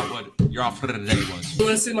forgot what your offer today was. You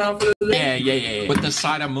wanna see my outfit today? Yeah. With the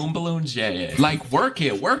side of moon balloons, yeah. Like, work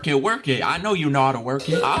it. I know you know how to work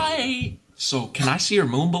it. So, can I see your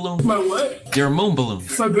moon balloon? My what? Your moon balloon.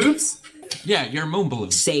 My boobs? Yeah, your moon balloon.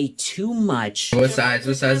 Say too much. What size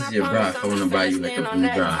is your bra? If I want to buy you like a blue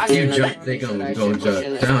bra. If you jump, they gonna go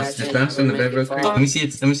jump. Just bounce on the bed real quick. Let me see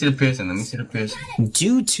it. Let me see the piercing.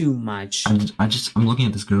 Do too much. I'm looking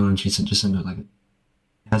at this girl and she's just in there like,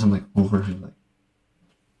 has him like over her like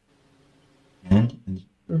hand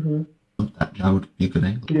and that would be a good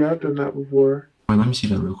angle. Yeah, I've done that before. Wait, let me see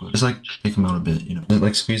that real quick. Just like take them out a bit, you know. Just,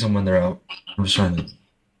 like squeeze them when they're out. I'm just trying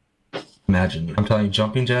to imagine. I'm telling you,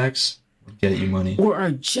 jumping jacks will get you money. Or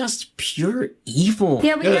are just pure evil.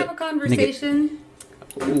 Yeah, we can have a conversation.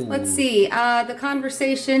 Let's see. The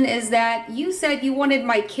conversation is that you said you wanted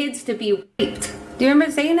my kids to be raped. Do you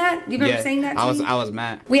remember saying that? Do you remember saying that? I was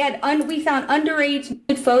mad. We found underage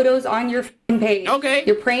nude photos on your page. Okay.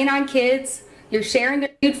 You're preying on kids. You're sharing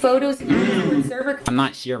their nude photos in your Discord server. I'm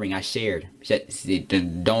not sharing. I shared.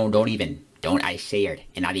 Don't. I shared,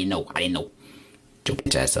 and I didn't know. Your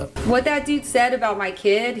bitch ass up. What that dude said about my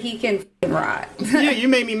kid, he can f***ing rot. Yeah, you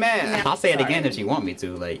made me mad. I'll say it again if you want me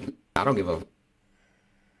to. Like, I don't give a.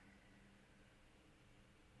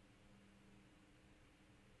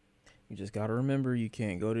 You just gotta remember you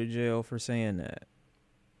can't go to jail for saying that.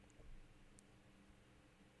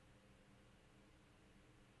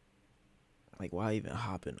 Like, why even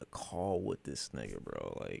hop in a call with this nigga,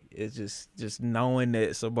 bro? Like, it's just knowing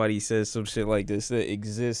that somebody says some shit like this that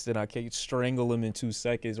exists and I can't strangle him in 2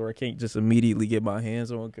 seconds or I can't just immediately get my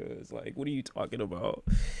hands on, cause like, what are you talking about?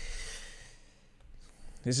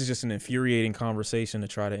 This is just an infuriating conversation to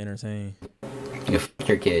try to entertain.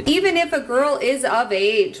 Your kid. Even if a girl is of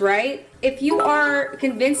age, right? If you are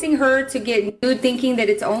convincing her to get nude thinking that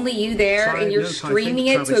it's only you there and you're streaming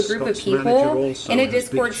it to a group of people in a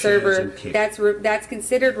Discord server, that's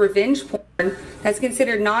considered revenge porn. That's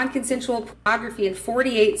considered non-consensual pornography in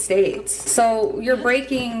 48 states. So you're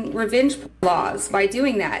breaking revenge laws by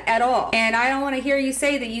doing that at all. And I don't want to hear you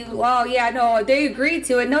say that oh yeah, no, they agreed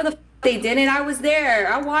to it. No, they didn't. I was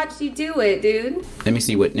there. I watched you do it, dude. Let me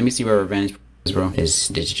see where revenge is, bro. It's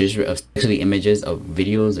just actually images of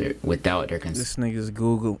videos or without their consent. This nigga's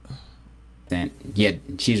Google. Yeah,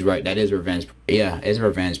 she's right. That is revenge. Yeah, it's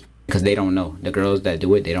revenge. Because they don't know. The girls that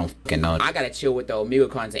do it, they don't fucking know. I gotta chill with the Omegle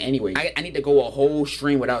content anyway. I need to go a whole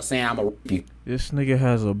stream without saying I'm a rape you. This nigga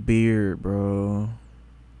has a beard, bro.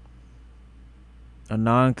 A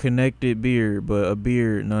non-connected beard, but a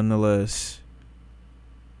beard nonetheless.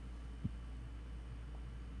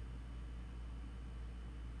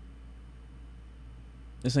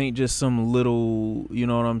 This ain't just some little, you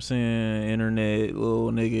know what I'm saying, internet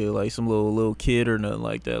little nigga, like some little kid or nothing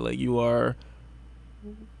like that. Like, you are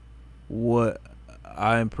what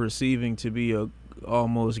I'm perceiving to be a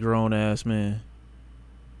almost grown ass man.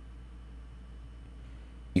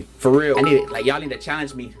 For real, I need it. Like, y'all need to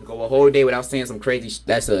challenge me to go a whole day without saying some crazy shit.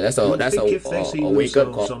 That's a if they see wake up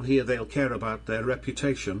themselves call. on here, they'll care about their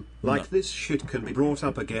reputation. Like, this shit can be brought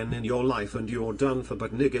up again in your life and you're done for,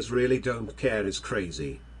 but niggas really don't care is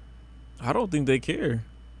crazy. I don't think they care.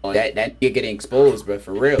 That you're getting exposed, bro,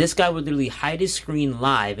 for real. This guy would literally hide his screen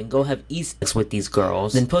live and go have e-sex with these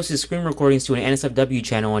girls, then post his screen recordings to an NSFW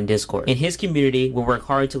channel on Discord. In his community, will work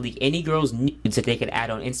hard to leak any girls' nudes that they could add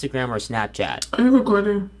on Instagram or Snapchat. Are you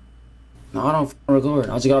recording? No, I don't record.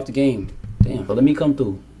 I'll just get off the game. Damn, but let me come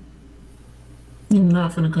through. You're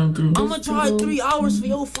not finna come through. I'm gonna try 3 hours for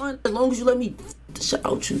your fun as long as you let me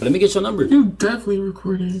shout you. Let me get your number. You definitely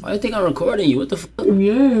recording. I think I'm recording you. What the fuck?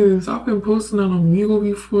 Yes, I've been posting on Omegle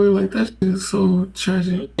before. Like, that shit is so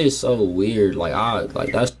tragic. It's so weird. Like,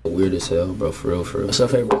 that's weird as hell, bro. For real. What's your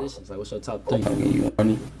favorite positions? Like, what's your top 3? You want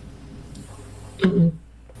me?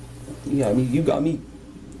 You got me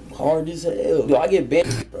hard as hell. Yo, I get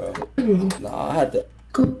bent, bro. Nah, I had to.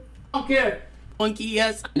 Okay. Monkey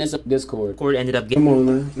ass. And it's a Discord. Discord ended up getting. Come on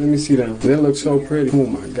now, let me see them. They look so pretty. Oh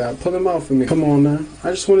my god, pull them out for me. Come on now, I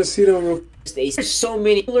just want to see them real. There's so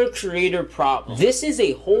many creator problems. This is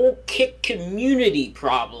a whole kick community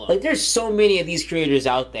problem. Like, there's so many of these creators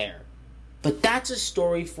out there. But that's a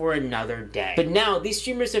story for another day. But now these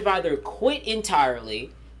streamers have either quit entirely,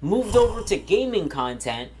 moved over to gaming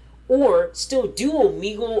content, or still do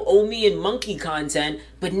Omegle, Omi, and Monkey content,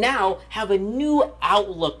 but now have a new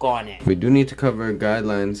outlook on it. We do need to cover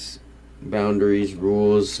guidelines, boundaries,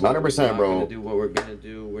 rules. 100%, bro. We're gonna do what we're gonna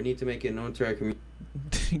do. We need to make it known to our community.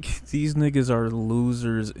 These niggas are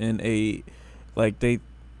losers in a, like, they,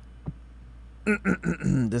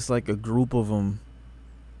 there's like a group of them.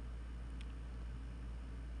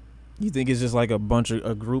 You think it's just like a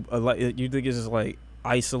group? You think it's just like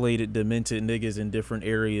isolated, demented niggas in different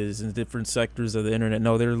areas and different sectors of the internet?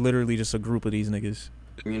 No, they're literally just a group of these niggas.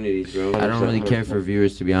 Communities, bro. I don't really care for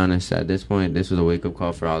viewers, to be honest. At this point, this was a wake-up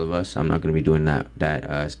call for all of us. I'm not gonna be doing that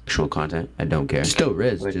sexual content. I don't care. Still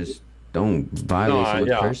risk, just don't violate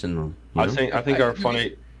someone's personal. I think our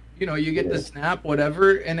funny. You know, you get the snap,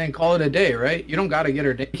 whatever, and then call it a day, right? You don't gotta get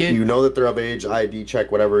her naked. You know that they're of age, ID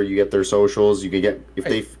check, whatever. You get their socials. You can get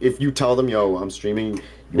if you tell them, yo, I'm streaming.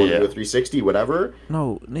 You want to do a 360, whatever.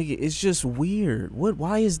 No, nigga, it's just weird.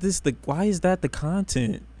 Why is that the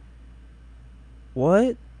content?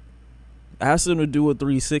 What? Ask them to do a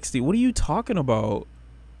 360. What are you talking about?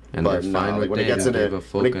 And they're fine with when it. it gets into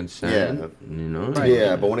full consent, you know.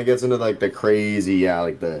 Yeah, but when it gets into like the crazy,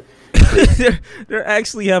 like the. they're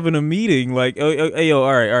actually having a meeting. Like, hey, yo,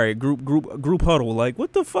 all right, group huddle. Like,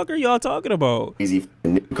 what the fuck are y'all talking about? Easy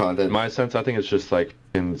content. In my sense, I think it's just like,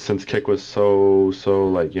 since Kick was so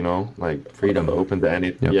like, you know, like freedom open to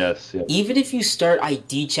anything. Yep. Yes. Even if you start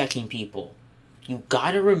ID checking people, you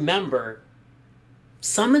gotta remember.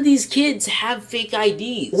 Some of these kids have fake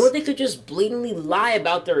IDs, or they could just blatantly lie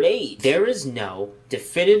about their age. There is no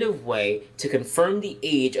definitive way to confirm the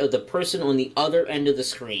age of the person on the other end of the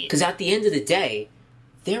screen. Because at the end of the day,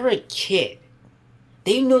 they're a kid.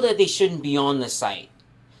 They know that they shouldn't be on the site.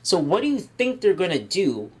 So what do you think they're gonna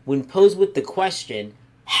do when posed with the question,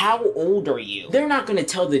 how old are you? They're not gonna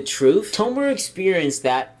tell the truth. Tomer experienced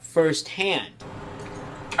that firsthand.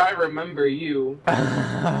 I remember you.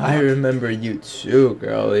 I remember you too,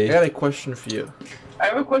 girlie. I got a question for you. I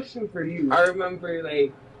have a question for you. I remember,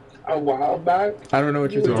 like, a while back. I don't know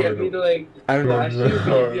what you're talking about. You would get me to, like, I don't flash you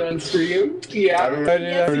baby on stream. Yeah.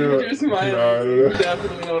 I see what you're smiling. You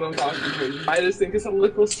definitely know what I'm talking about. I just think it's a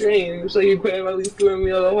little strange. Like, you could have at least given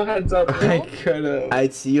me a little heads up. I could've.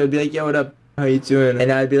 I'd see you, I'd be like, yo, what up? How you doing? And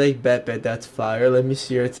I'd be like, bet, that's fire. Let me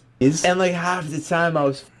see your titties. And, like, half the time I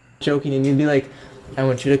was joking, and you'd be like, I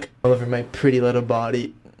want you to come over my pretty little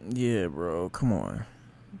body. Yeah, bro. Come on.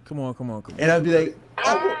 And I'd be like,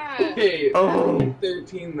 okay, I'm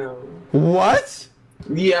 13 though. What?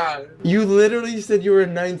 Yeah. You literally said you were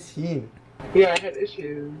 19. Yeah, I had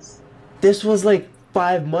issues. This was like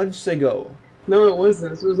 5 months ago. No, it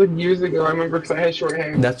wasn't. This was like years ago. I remember because I had short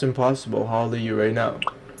hair. That's impossible. How old are you right now?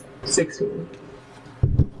 16.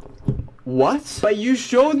 What? But you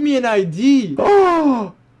showed me an ID.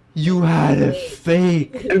 Oh! You had a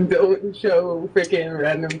fake. Don't show freaking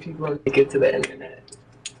random people naked to the internet.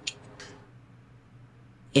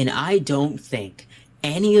 And I don't think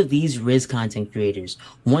any of these Riz content creators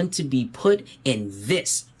want to be put in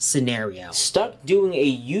this scenario. Stuck doing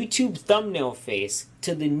a YouTube thumbnail face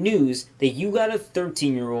to the news that you got a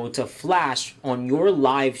 13-year-old to flash on your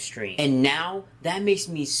live stream. And now that makes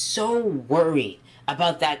me so worried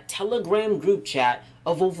about that Telegram group chat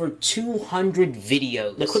of over 200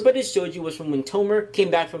 videos. The clip I just showed you was from when Tomer came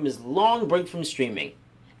back from his long break from streaming,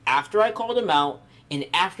 after I called him out, and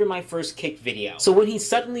after my first Kick video. So when he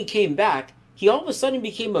suddenly came back, he all of a sudden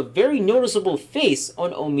became a very noticeable face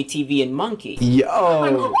on Omi TV and Monkey.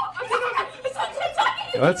 Yo!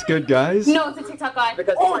 That's good, guys. No, it's a TikTok guy.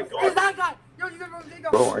 Because it's that guy. Yo, you never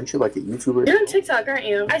TikTok. Bro, aren't you like a YouTuber? You're on TikTok, aren't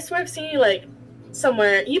you? I swear I've seen you like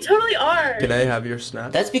somewhere. You totally are. Can I have your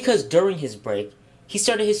snap? That's because during his break, he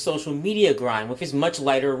started his social media grind with his much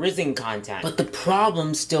lighter Rizzing content. But the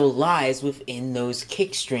problem still lies within those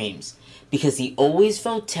Kick streams, because he always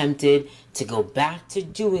felt tempted to go back to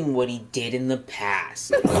doing what he did in the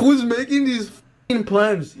past. Who's making these f***ing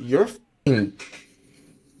plans? You're f***ing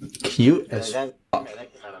cute as f***. I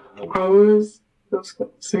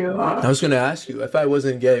was gonna ask you, if I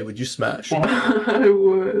wasn't gay, would you smash? I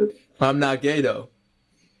would. I'm not gay though.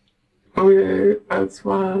 Okay, that's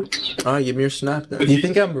fine. Alright, give me your snap then. Do you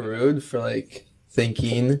think I'm rude for like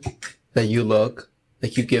thinking that you look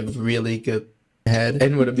like you give really good head?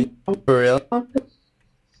 And would it be for real?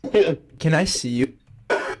 Can I see you?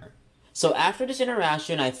 So after this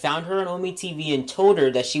interaction, I found her on Omi TV and told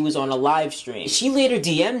her that she was on a live stream. She later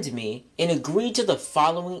DM'd me and agreed to the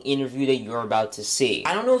following interview that you're about to see.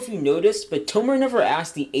 I don't know if you noticed, but Tomer never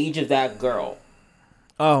asked the age of that girl.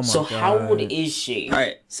 Oh my So God. how old is she?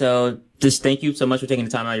 Alright, so just thank you so much for taking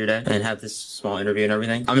the time out of your day and have this small interview and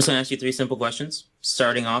everything. I'm just gonna ask you 3 simple questions.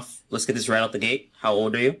 Starting off, let's get this right out the gate. How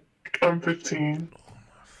old are you? I'm 15.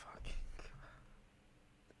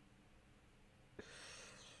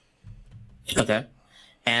 Okay.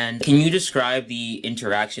 And can you describe the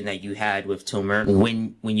interaction that you had with Tomer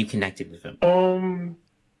when you connected with him?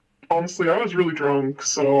 Honestly, I was really drunk,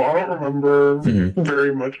 so I don't remember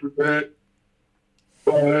very much with it.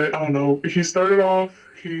 But I don't know. He started off,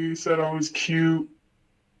 he said I was cute.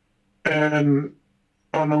 And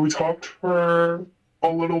I don't know, we talked for a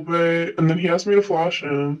little bit, and then he asked me to flash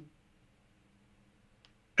him.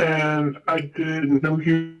 And I didn't know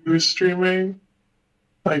he was streaming.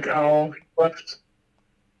 Like, Al left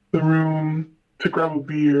the room to grab a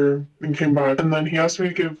beer and came back. And then he asked me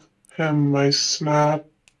to give him my snap.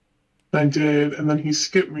 I did, and then he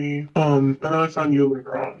skipped me. And then I found you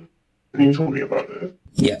later on, and you told me about it.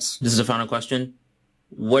 Yes. This is the final question.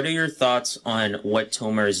 What are your thoughts on what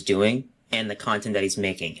Tomer is doing and the content that he's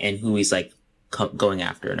making and who he's like going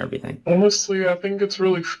after and everything? Honestly, I think it's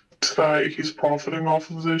really that he's profiting off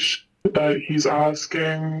of this shit, that he's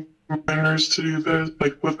asking minors to do this,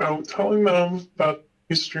 like, without telling them that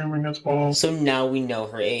he's streaming as well. So now we know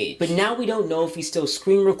her age. But now we don't know if he still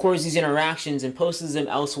screen records these interactions and posts them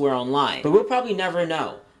elsewhere online. But we'll probably never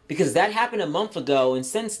know, because that happened a month ago, and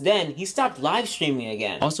since then, he stopped live streaming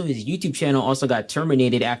again. Also, his YouTube channel also got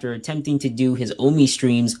terminated after attempting to do his Omi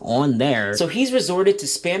streams on there. So he's resorted to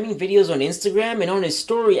spamming videos on Instagram and on his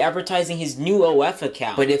story advertising his new OF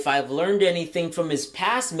account. But if I've learned anything from his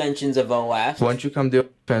past mentions of OF... Why don't you come do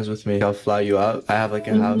friends with me? I'll fly you out. I have like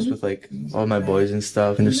a house with like all my boys and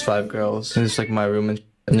stuff, and there's 5 girls. And it's like my room, and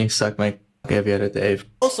you suck my every other day.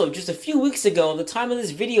 Also, just a few weeks ago, at the time of this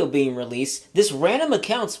video being released, this random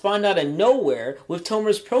account spawned out of nowhere with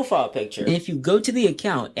Tomer's profile picture. And if you go to the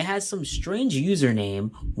account, it has some strange username,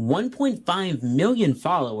 1.5 million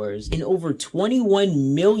followers, and over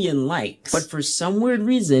 21 million likes. But for some weird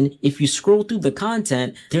reason, if you scroll through the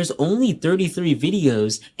content, there's only 33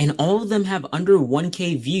 videos, and all of them have under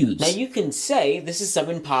 1K views. Now you can say this is some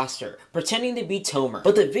imposter, pretending to be Tomer,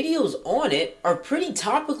 but the videos on it are pretty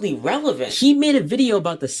topically relevant. He made a video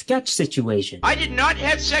about the sketch situation. I did not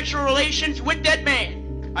have sexual relations with that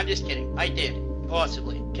man. I'm just kidding. I did.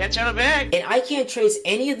 Possibly. Cat's out of bag. And I can't trace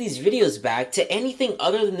any of these videos back to anything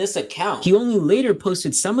other than this account. He only later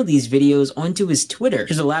posted some of these videos onto his Twitter.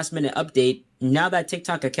 Here's a last minute update. Now that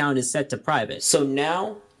TikTok account is set to private. So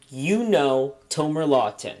now you know Tomer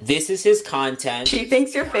Lawton. This is his content. She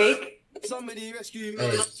thinks you're fake. Somebody rescue me.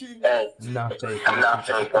 Hey, not fake. I'm not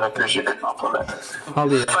fake, but I appreciate the compliment.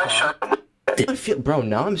 I feel, bro,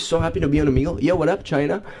 now I'm so happy to be on Amigo. Yo, what up,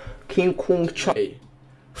 China? King Kong Chai.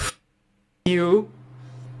 You.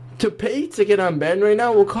 To pay to get on band right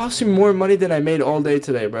now will cost me more money than I made all day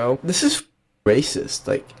today, bro. This is racist.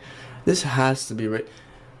 Like, this has to be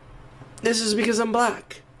This is because I'm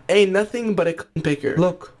black. Ain't nothing but a picker.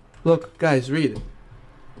 Look, guys, read it.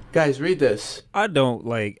 Guys, read this. I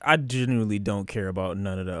genuinely don't care about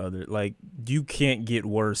none of the other. Like, you can't get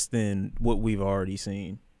worse than what we've already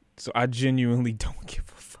seen. So I genuinely don't give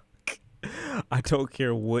a fuck. I don't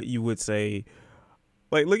care what you would say.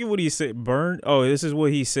 Like, look at what he said. Oh, this is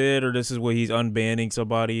what he said, or this is what he's unbanning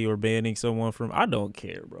somebody or banning someone from. I don't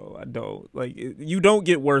care, bro. I don't. Like, you don't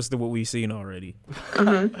get worse than what we've seen already.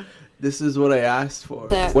 This is what I asked for.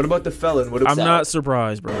 What about the felon? I'm not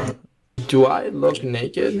surprised, bro. Do I look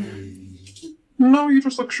naked? No, you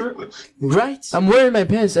just look shirtless. Right? I'm wearing my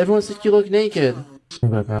pants. Everyone said you look naked.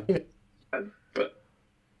 But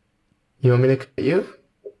you want me to cut you?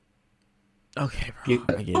 Okay,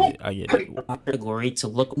 bro. I get it. Category to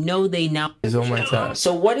look. No, they now. Is on my time.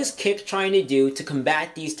 So what is Kick trying to do to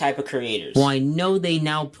combat these type of creators? Well, I know they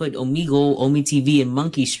now put Omegle, OmiTV, and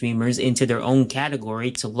Monkey streamers into their own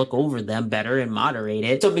category to look over them better and moderate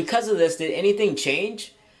it. So because of this, did anything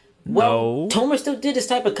change? Well, no. Tomer still did this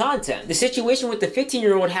type of content. The situation with the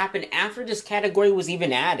 15-year-old happened after this category was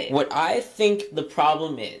even added. What I think the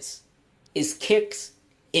problem is Kick's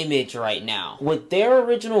image right now. What their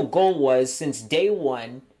original goal was since day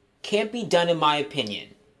one can't be done in my opinion.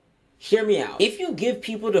 Hear me out. If you give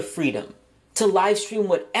people the freedom to live stream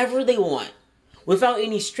whatever they want without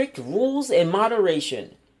any strict rules and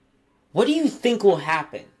moderation, what do you think will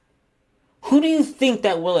happen? Who do you think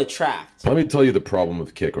that will attract? Let me tell you the problem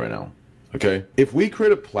with Kick right now, okay? If we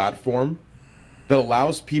create a platform that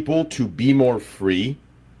allows people to be more free,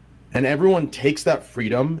 and everyone takes that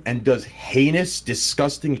freedom and does heinous,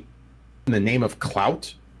 disgusting in the name of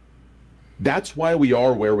clout, that's why we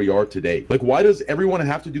are where we are today. Like, why does everyone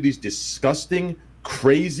have to do these disgusting,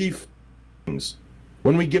 crazy things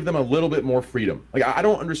when we give them a little bit more freedom? Like, I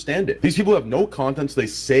don't understand it. These people have no content, so they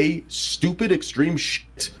say stupid, extreme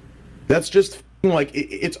shit. That's just like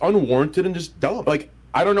it's unwarranted and just dumb. Like,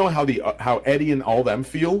 I don't know how Eddie and all them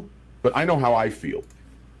feel, but I know how I feel,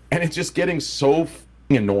 and it's just getting so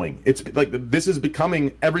annoying. It's like this is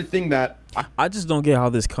becoming everything that I just don't get how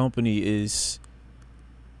this company is.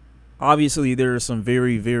 Obviously, there are some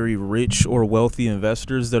very, very rich or wealthy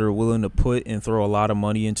investors that are willing to put and throw a lot of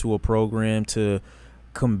money into a program to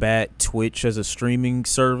combat Twitch as a streaming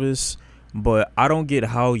service. but I don't get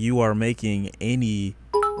how you are making any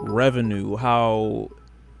revenue. How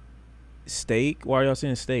stake? Why are y'all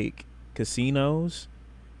saying stake? Casinos?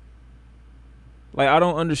 Like, I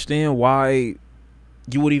don't understand why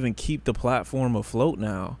you would even keep the platform afloat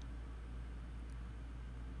now.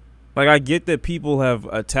 Like, I get that people have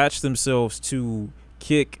attached themselves to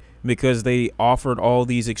Kick because they offered all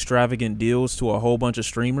these extravagant deals to a whole bunch of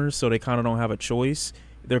streamers, so they kind of don't have a choice.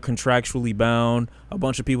 They're contractually bound. A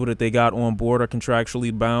bunch of people that they got on board are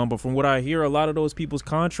contractually bound. But from what I hear, a lot of those people's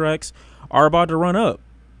contracts are about to run up.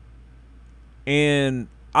 And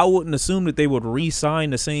I wouldn't assume that they would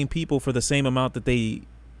re-sign the same people for the same amount that they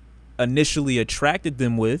initially attracted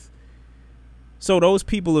them with. So those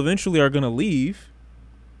people eventually are going to leave.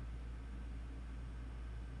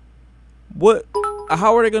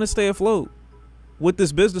 How are they going to stay afloat with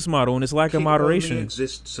this business model and its lack of moderation? Only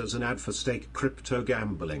exists as an ad for stake crypto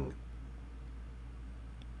gambling.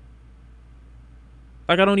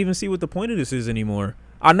 Like, I don't even see what the point of this is anymore.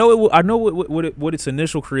 I know it. I know what its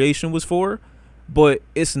initial creation was for, but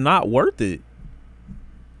it's not worth it.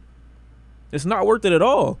 It's not worth it at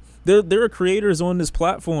all. There are creators on this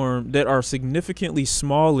platform that are significantly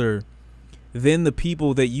smaller than the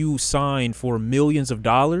people that you sign for millions of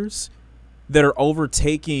dollars that are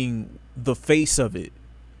overtaking the face of it.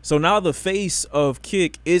 So now the face of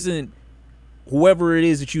Kick isn't whoever it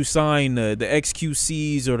is that you sign, the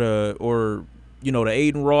XQCs or you know, the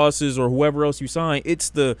Aiden Rosses or whoever else you sign. It's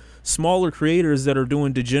the smaller creators that are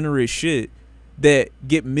doing degenerate shit that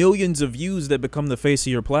get millions of views that become the face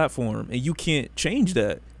of your platform, and you can't change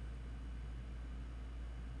that.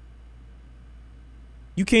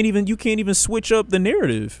 You can't even switch up the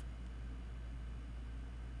narrative.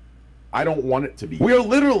 I don't want it to be. We are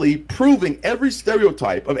literally proving every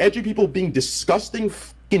stereotype of edgy people being disgusting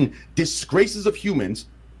fucking disgraces of humans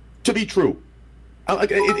to be true.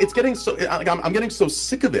 It's getting so. I'm getting so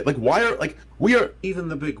sick of it. Like, why are we are even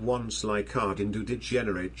the big ones like Argan do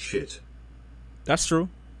degenerate shit. That's true.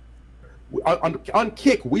 On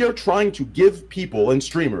Kick, we are trying to give people and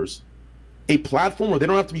streamers a platform where they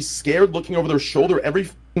don't have to be scared looking over their shoulder every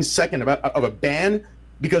second of a ban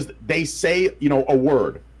because they say, you know, a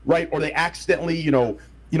word, right? Or they accidentally, you know,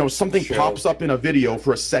 something pops up in a video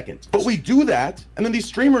for a second. But we do that, and then these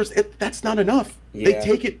streamers, that's not enough. Yeah. They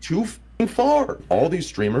take it too far. All these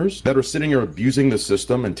streamers that are sitting here abusing the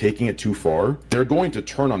system and taking it too far, they're going to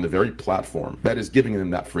turn on the very platform that is giving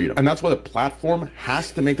them that freedom. And that's why the platform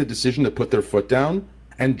has to make the decision to put their foot down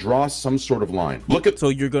and draw some sort of line. So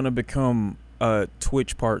you're going to become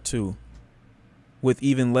Twitch Part 2 with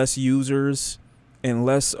even less users and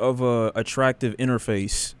less of a attractive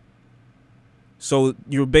interface. So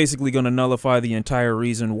you're basically going to nullify the entire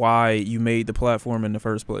reason why you made the platform in the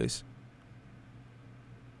first place.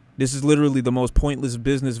 This is literally the most pointless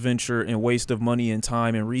business venture and waste of money and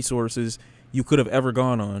time and resources you could have ever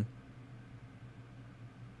gone on.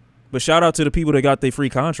 But shout out to the people that got their free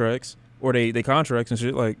contracts or they contracts and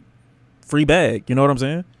shit, like free bag. You know what I'm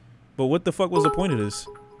saying? But what the fuck was the point of this?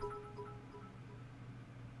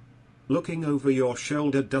 Looking over your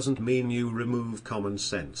shoulder doesn't mean you remove common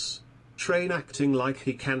sense. Train acting like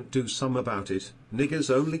he can't do some about it.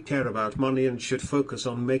 Niggas only care about money and should focus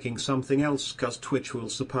on making something else cause Twitch will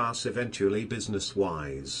surpass eventually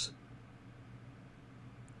business-wise.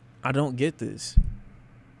 I don't get this.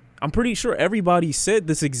 I'm pretty sure everybody said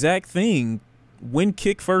this exact thing when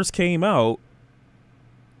Kick first came out,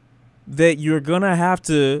 that you're gonna have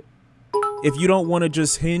to, if you don't want to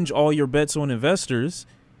just hinge all your bets on investors.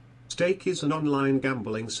 Stake is an online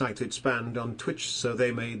gambling site. It's banned on Twitch, so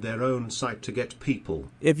they made their own site to get people.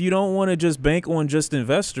 If you don't want to just bank on just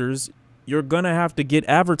investors, you're going to have to get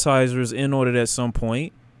advertisers in on it at some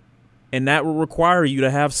point, and that will require you to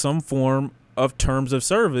have some form of terms of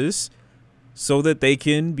service so that they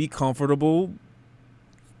can be comfortable,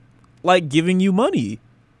 like, giving you money.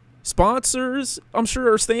 Sponsors, I'm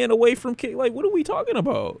sure, are staying away from Kick. Like, what are we talking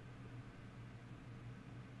about?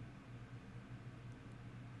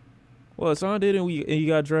 Well, Son did, and you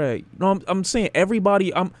got dragged. No, I'm saying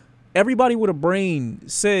everybody with a brain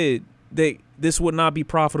said that this would not be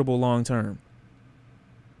profitable long term.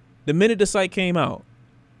 The minute the site came out.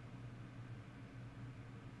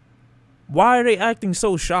 Why are they acting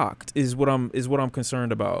so shocked is what I'm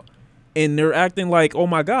concerned about. And they're acting like, oh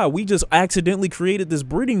my God, we just accidentally created this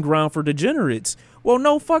breeding ground for degenerates. Well,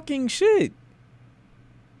 no fucking shit.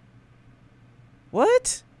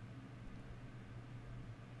 What?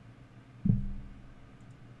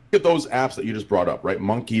 at those apps that you just brought up, right?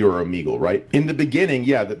 Monkey or Omegle, right? In the beginning,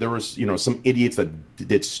 yeah, that there was, you know, some idiots that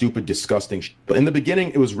did stupid, disgusting shit. But in the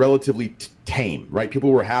beginning, it was relatively tame, right?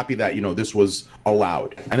 People were happy that, you know, this was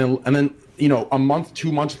allowed. And then, you know, a month,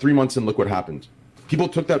 2 months, 3 months, and look what happened. People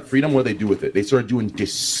took that freedom. What do they do with it? They started doing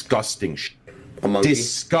disgusting shit.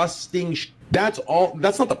 Disgusting shit. That's all.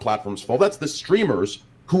 That's not the platform's fault. That's the streamers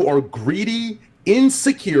who are greedy,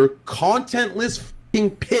 insecure, contentless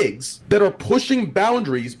pigs that are pushing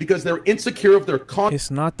boundaries because they're insecure of their content. It's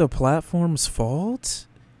not the platform's fault?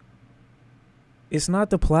 It's not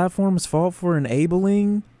the platform's fault for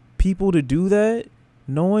enabling people to do that,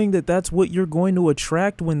 knowing that that's what you're going to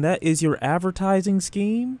attract when that is your advertising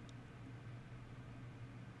scheme?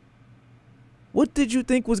 What did you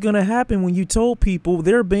think was going to happen when you told people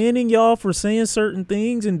they're banning y'all for saying certain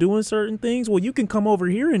things and doing certain things? Well, you can come over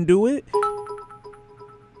here and do it.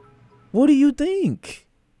 What do you think?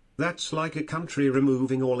 That's like a country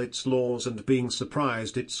removing all its laws and being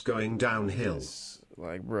surprised it's going downhill.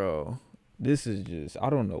 Like, bro, this is just, I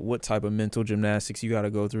don't know what type of mental gymnastics you got to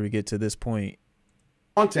go through to get to this point.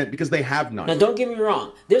 Content because they have none. Now, don't get me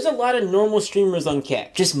wrong. There's a lot of normal streamers on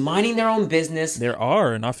Kick, just minding their own business. There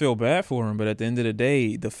are, and I feel bad for them. But at the end of the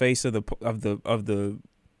day, the face of the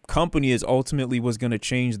company is ultimately what's going to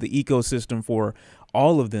change the ecosystem for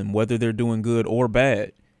all of them, whether they're doing good or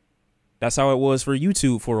bad. That's how it was for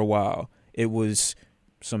YouTube for a while. It was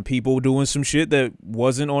some people doing some shit that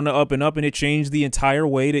wasn't on the up and up, and it changed the entire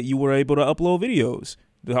way that you were able to upload videos,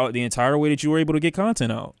 the entire way that you were able to get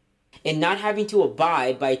content out. And not having to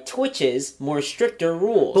abide by Twitch's more stricter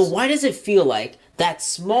rules. But why does it feel like that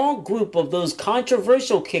small group of those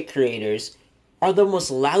controversial Kick creators are the most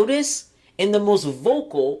loudest and the most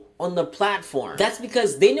vocal on the platform? That's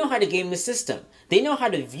because they know how to game the system. They know how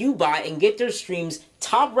to view by and get their streams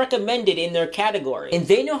top recommended in their category. And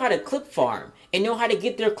they know how to clip farm and know how to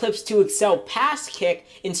get their clips to excel past Kick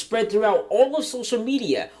and spread throughout all of social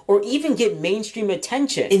media or even get mainstream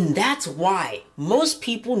attention. And that's why most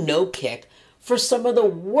people know Kick for some of the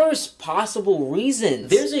worst possible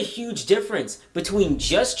reasons. There's a huge difference between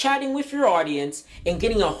just chatting with your audience and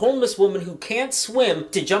getting a homeless woman who can't swim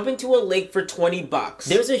to jump into a lake for 20 bucks.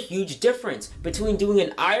 There's a huge difference between doing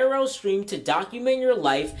an IRL stream to document your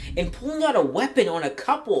life and pulling out a weapon on a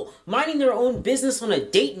couple minding their own business on a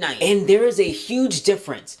date night. And there is a huge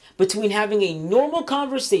difference between having a normal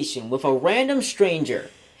conversation with a random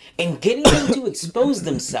stranger and getting them to expose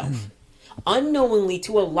themselves unknowingly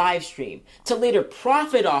to a live stream to later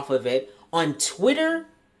profit off of it on Twitter,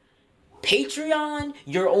 Patreon,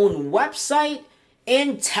 your own website,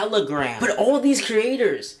 and Telegram. But all these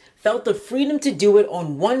creators felt the freedom to do it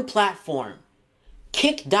on one platform,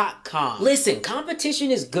 Kick.com. Listen, competition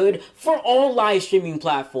is good for all live streaming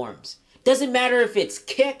platforms. Doesn't matter if it's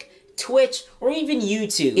Kick, Twitch, or even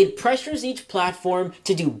YouTube. It pressures each platform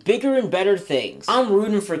to do bigger and better things. I'm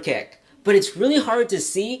rooting for Kick. But it's really hard to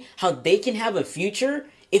see how they can have a future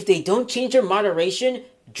if they don't change their moderation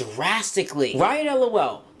drastically. Riot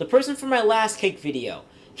LOL, the person from my last Kick video,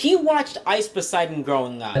 he watched Ice Poseidon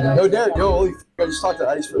growing up. Yo, Derek, yo, holy f***, I just talked to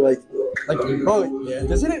Ice for like, bro,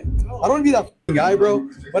 doesn't it? I don't want to be that f***ing guy, bro,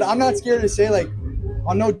 but I'm not scared to say, like,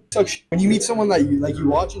 on no suck shit. When you meet someone that you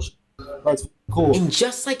watch and shit, that's cool. And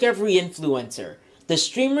just like every influencer, the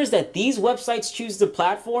streamers that these websites choose to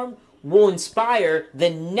platform will inspire the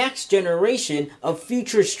next generation of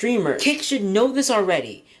future streamers. Kick should know this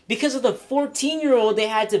already because of the 14-year-old they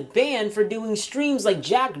had to ban for doing streams like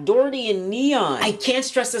Jack Doherty and Neon. I can't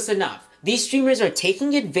stress this enough. These streamers are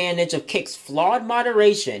taking advantage of Kick's flawed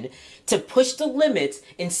moderation to push the limits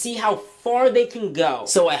and see how far they can go.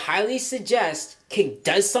 So I highly suggest Kick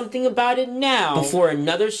does something about it now before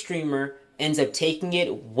another streamer ends up taking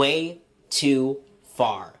it way too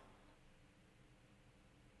far.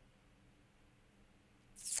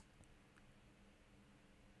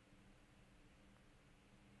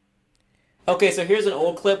 Okay, so here's an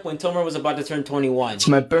old clip when Tomer was about to turn 21. It's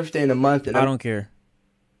my birthday in a month, and I don't care.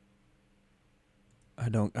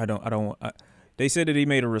 They said that he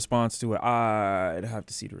made a response to it. I'd have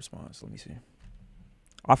to see the response. Let me see.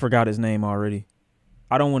 I forgot his name already.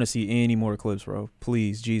 I don't want to see any more clips, bro.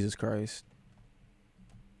 Please, Jesus Christ.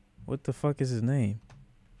 What the fuck is his name?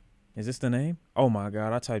 Is this the name? Oh my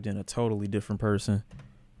God, I typed in a totally different person.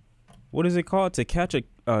 What is it called? To catch a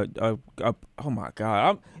oh my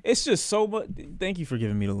God. It's just so much. Thank you for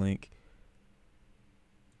giving me the link.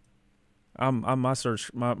 My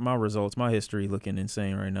search, my results, my history looking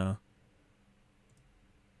insane right now.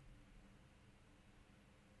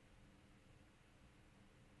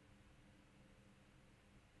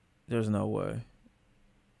 There's no way.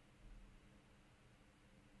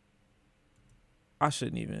 I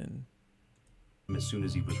shouldn't even. As soon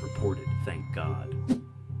as he was reported, thank God.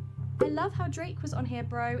 I love how Drake was on here,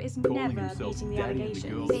 bro. Is never beating the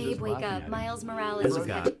allegations. Babe, wake up. Miles Morales.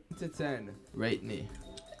 To 10. Rate me.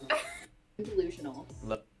 Delusional.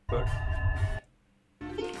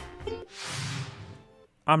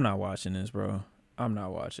 I'm not watching this, bro. I'm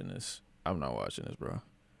not watching this. I'm not watching this, bro.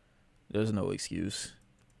 There's no excuse.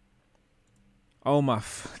 Oh my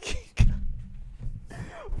fucking God.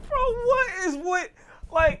 Bro, what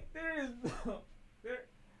like there is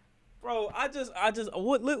bro, I just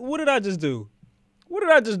what did I just do? What did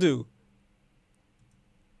I just do?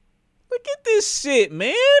 Look at this shit,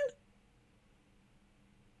 man.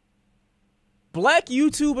 Black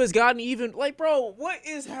YouTube has gotten even like, bro, what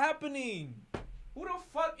is happening? Who the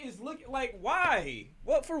fuck is looking like why?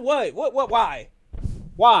 What for what? What why?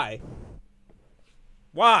 Why?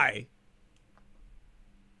 Why?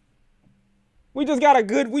 We just got a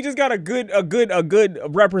good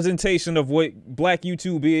representation of what Black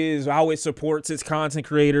YouTube is, how it supports its content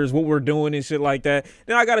creators, what we're doing and shit like that.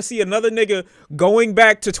 Then I gotta see another nigga going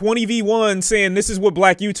back to 20v1 saying this is what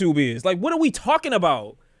Black YouTube is. Like, what are we talking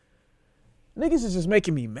about? Niggas is just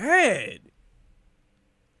making me mad.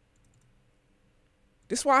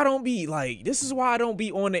 This is why I don't be like, this is why I don't be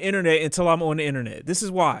on the internet until I'm on the internet. This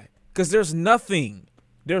is why. Because there's nothing.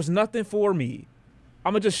 There's nothing for me.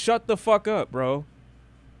 I'ma just shut the fuck up, bro.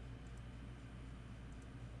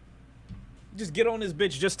 Just get on this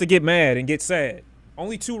bitch just to get mad and get sad.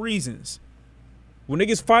 Only 2 reasons. When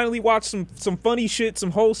niggas finally watch some funny shit,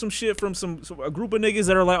 some wholesome shit from a group of niggas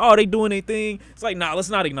that are like, oh, they doing their thing. It's like, nah, let's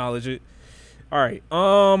not acknowledge it. All right.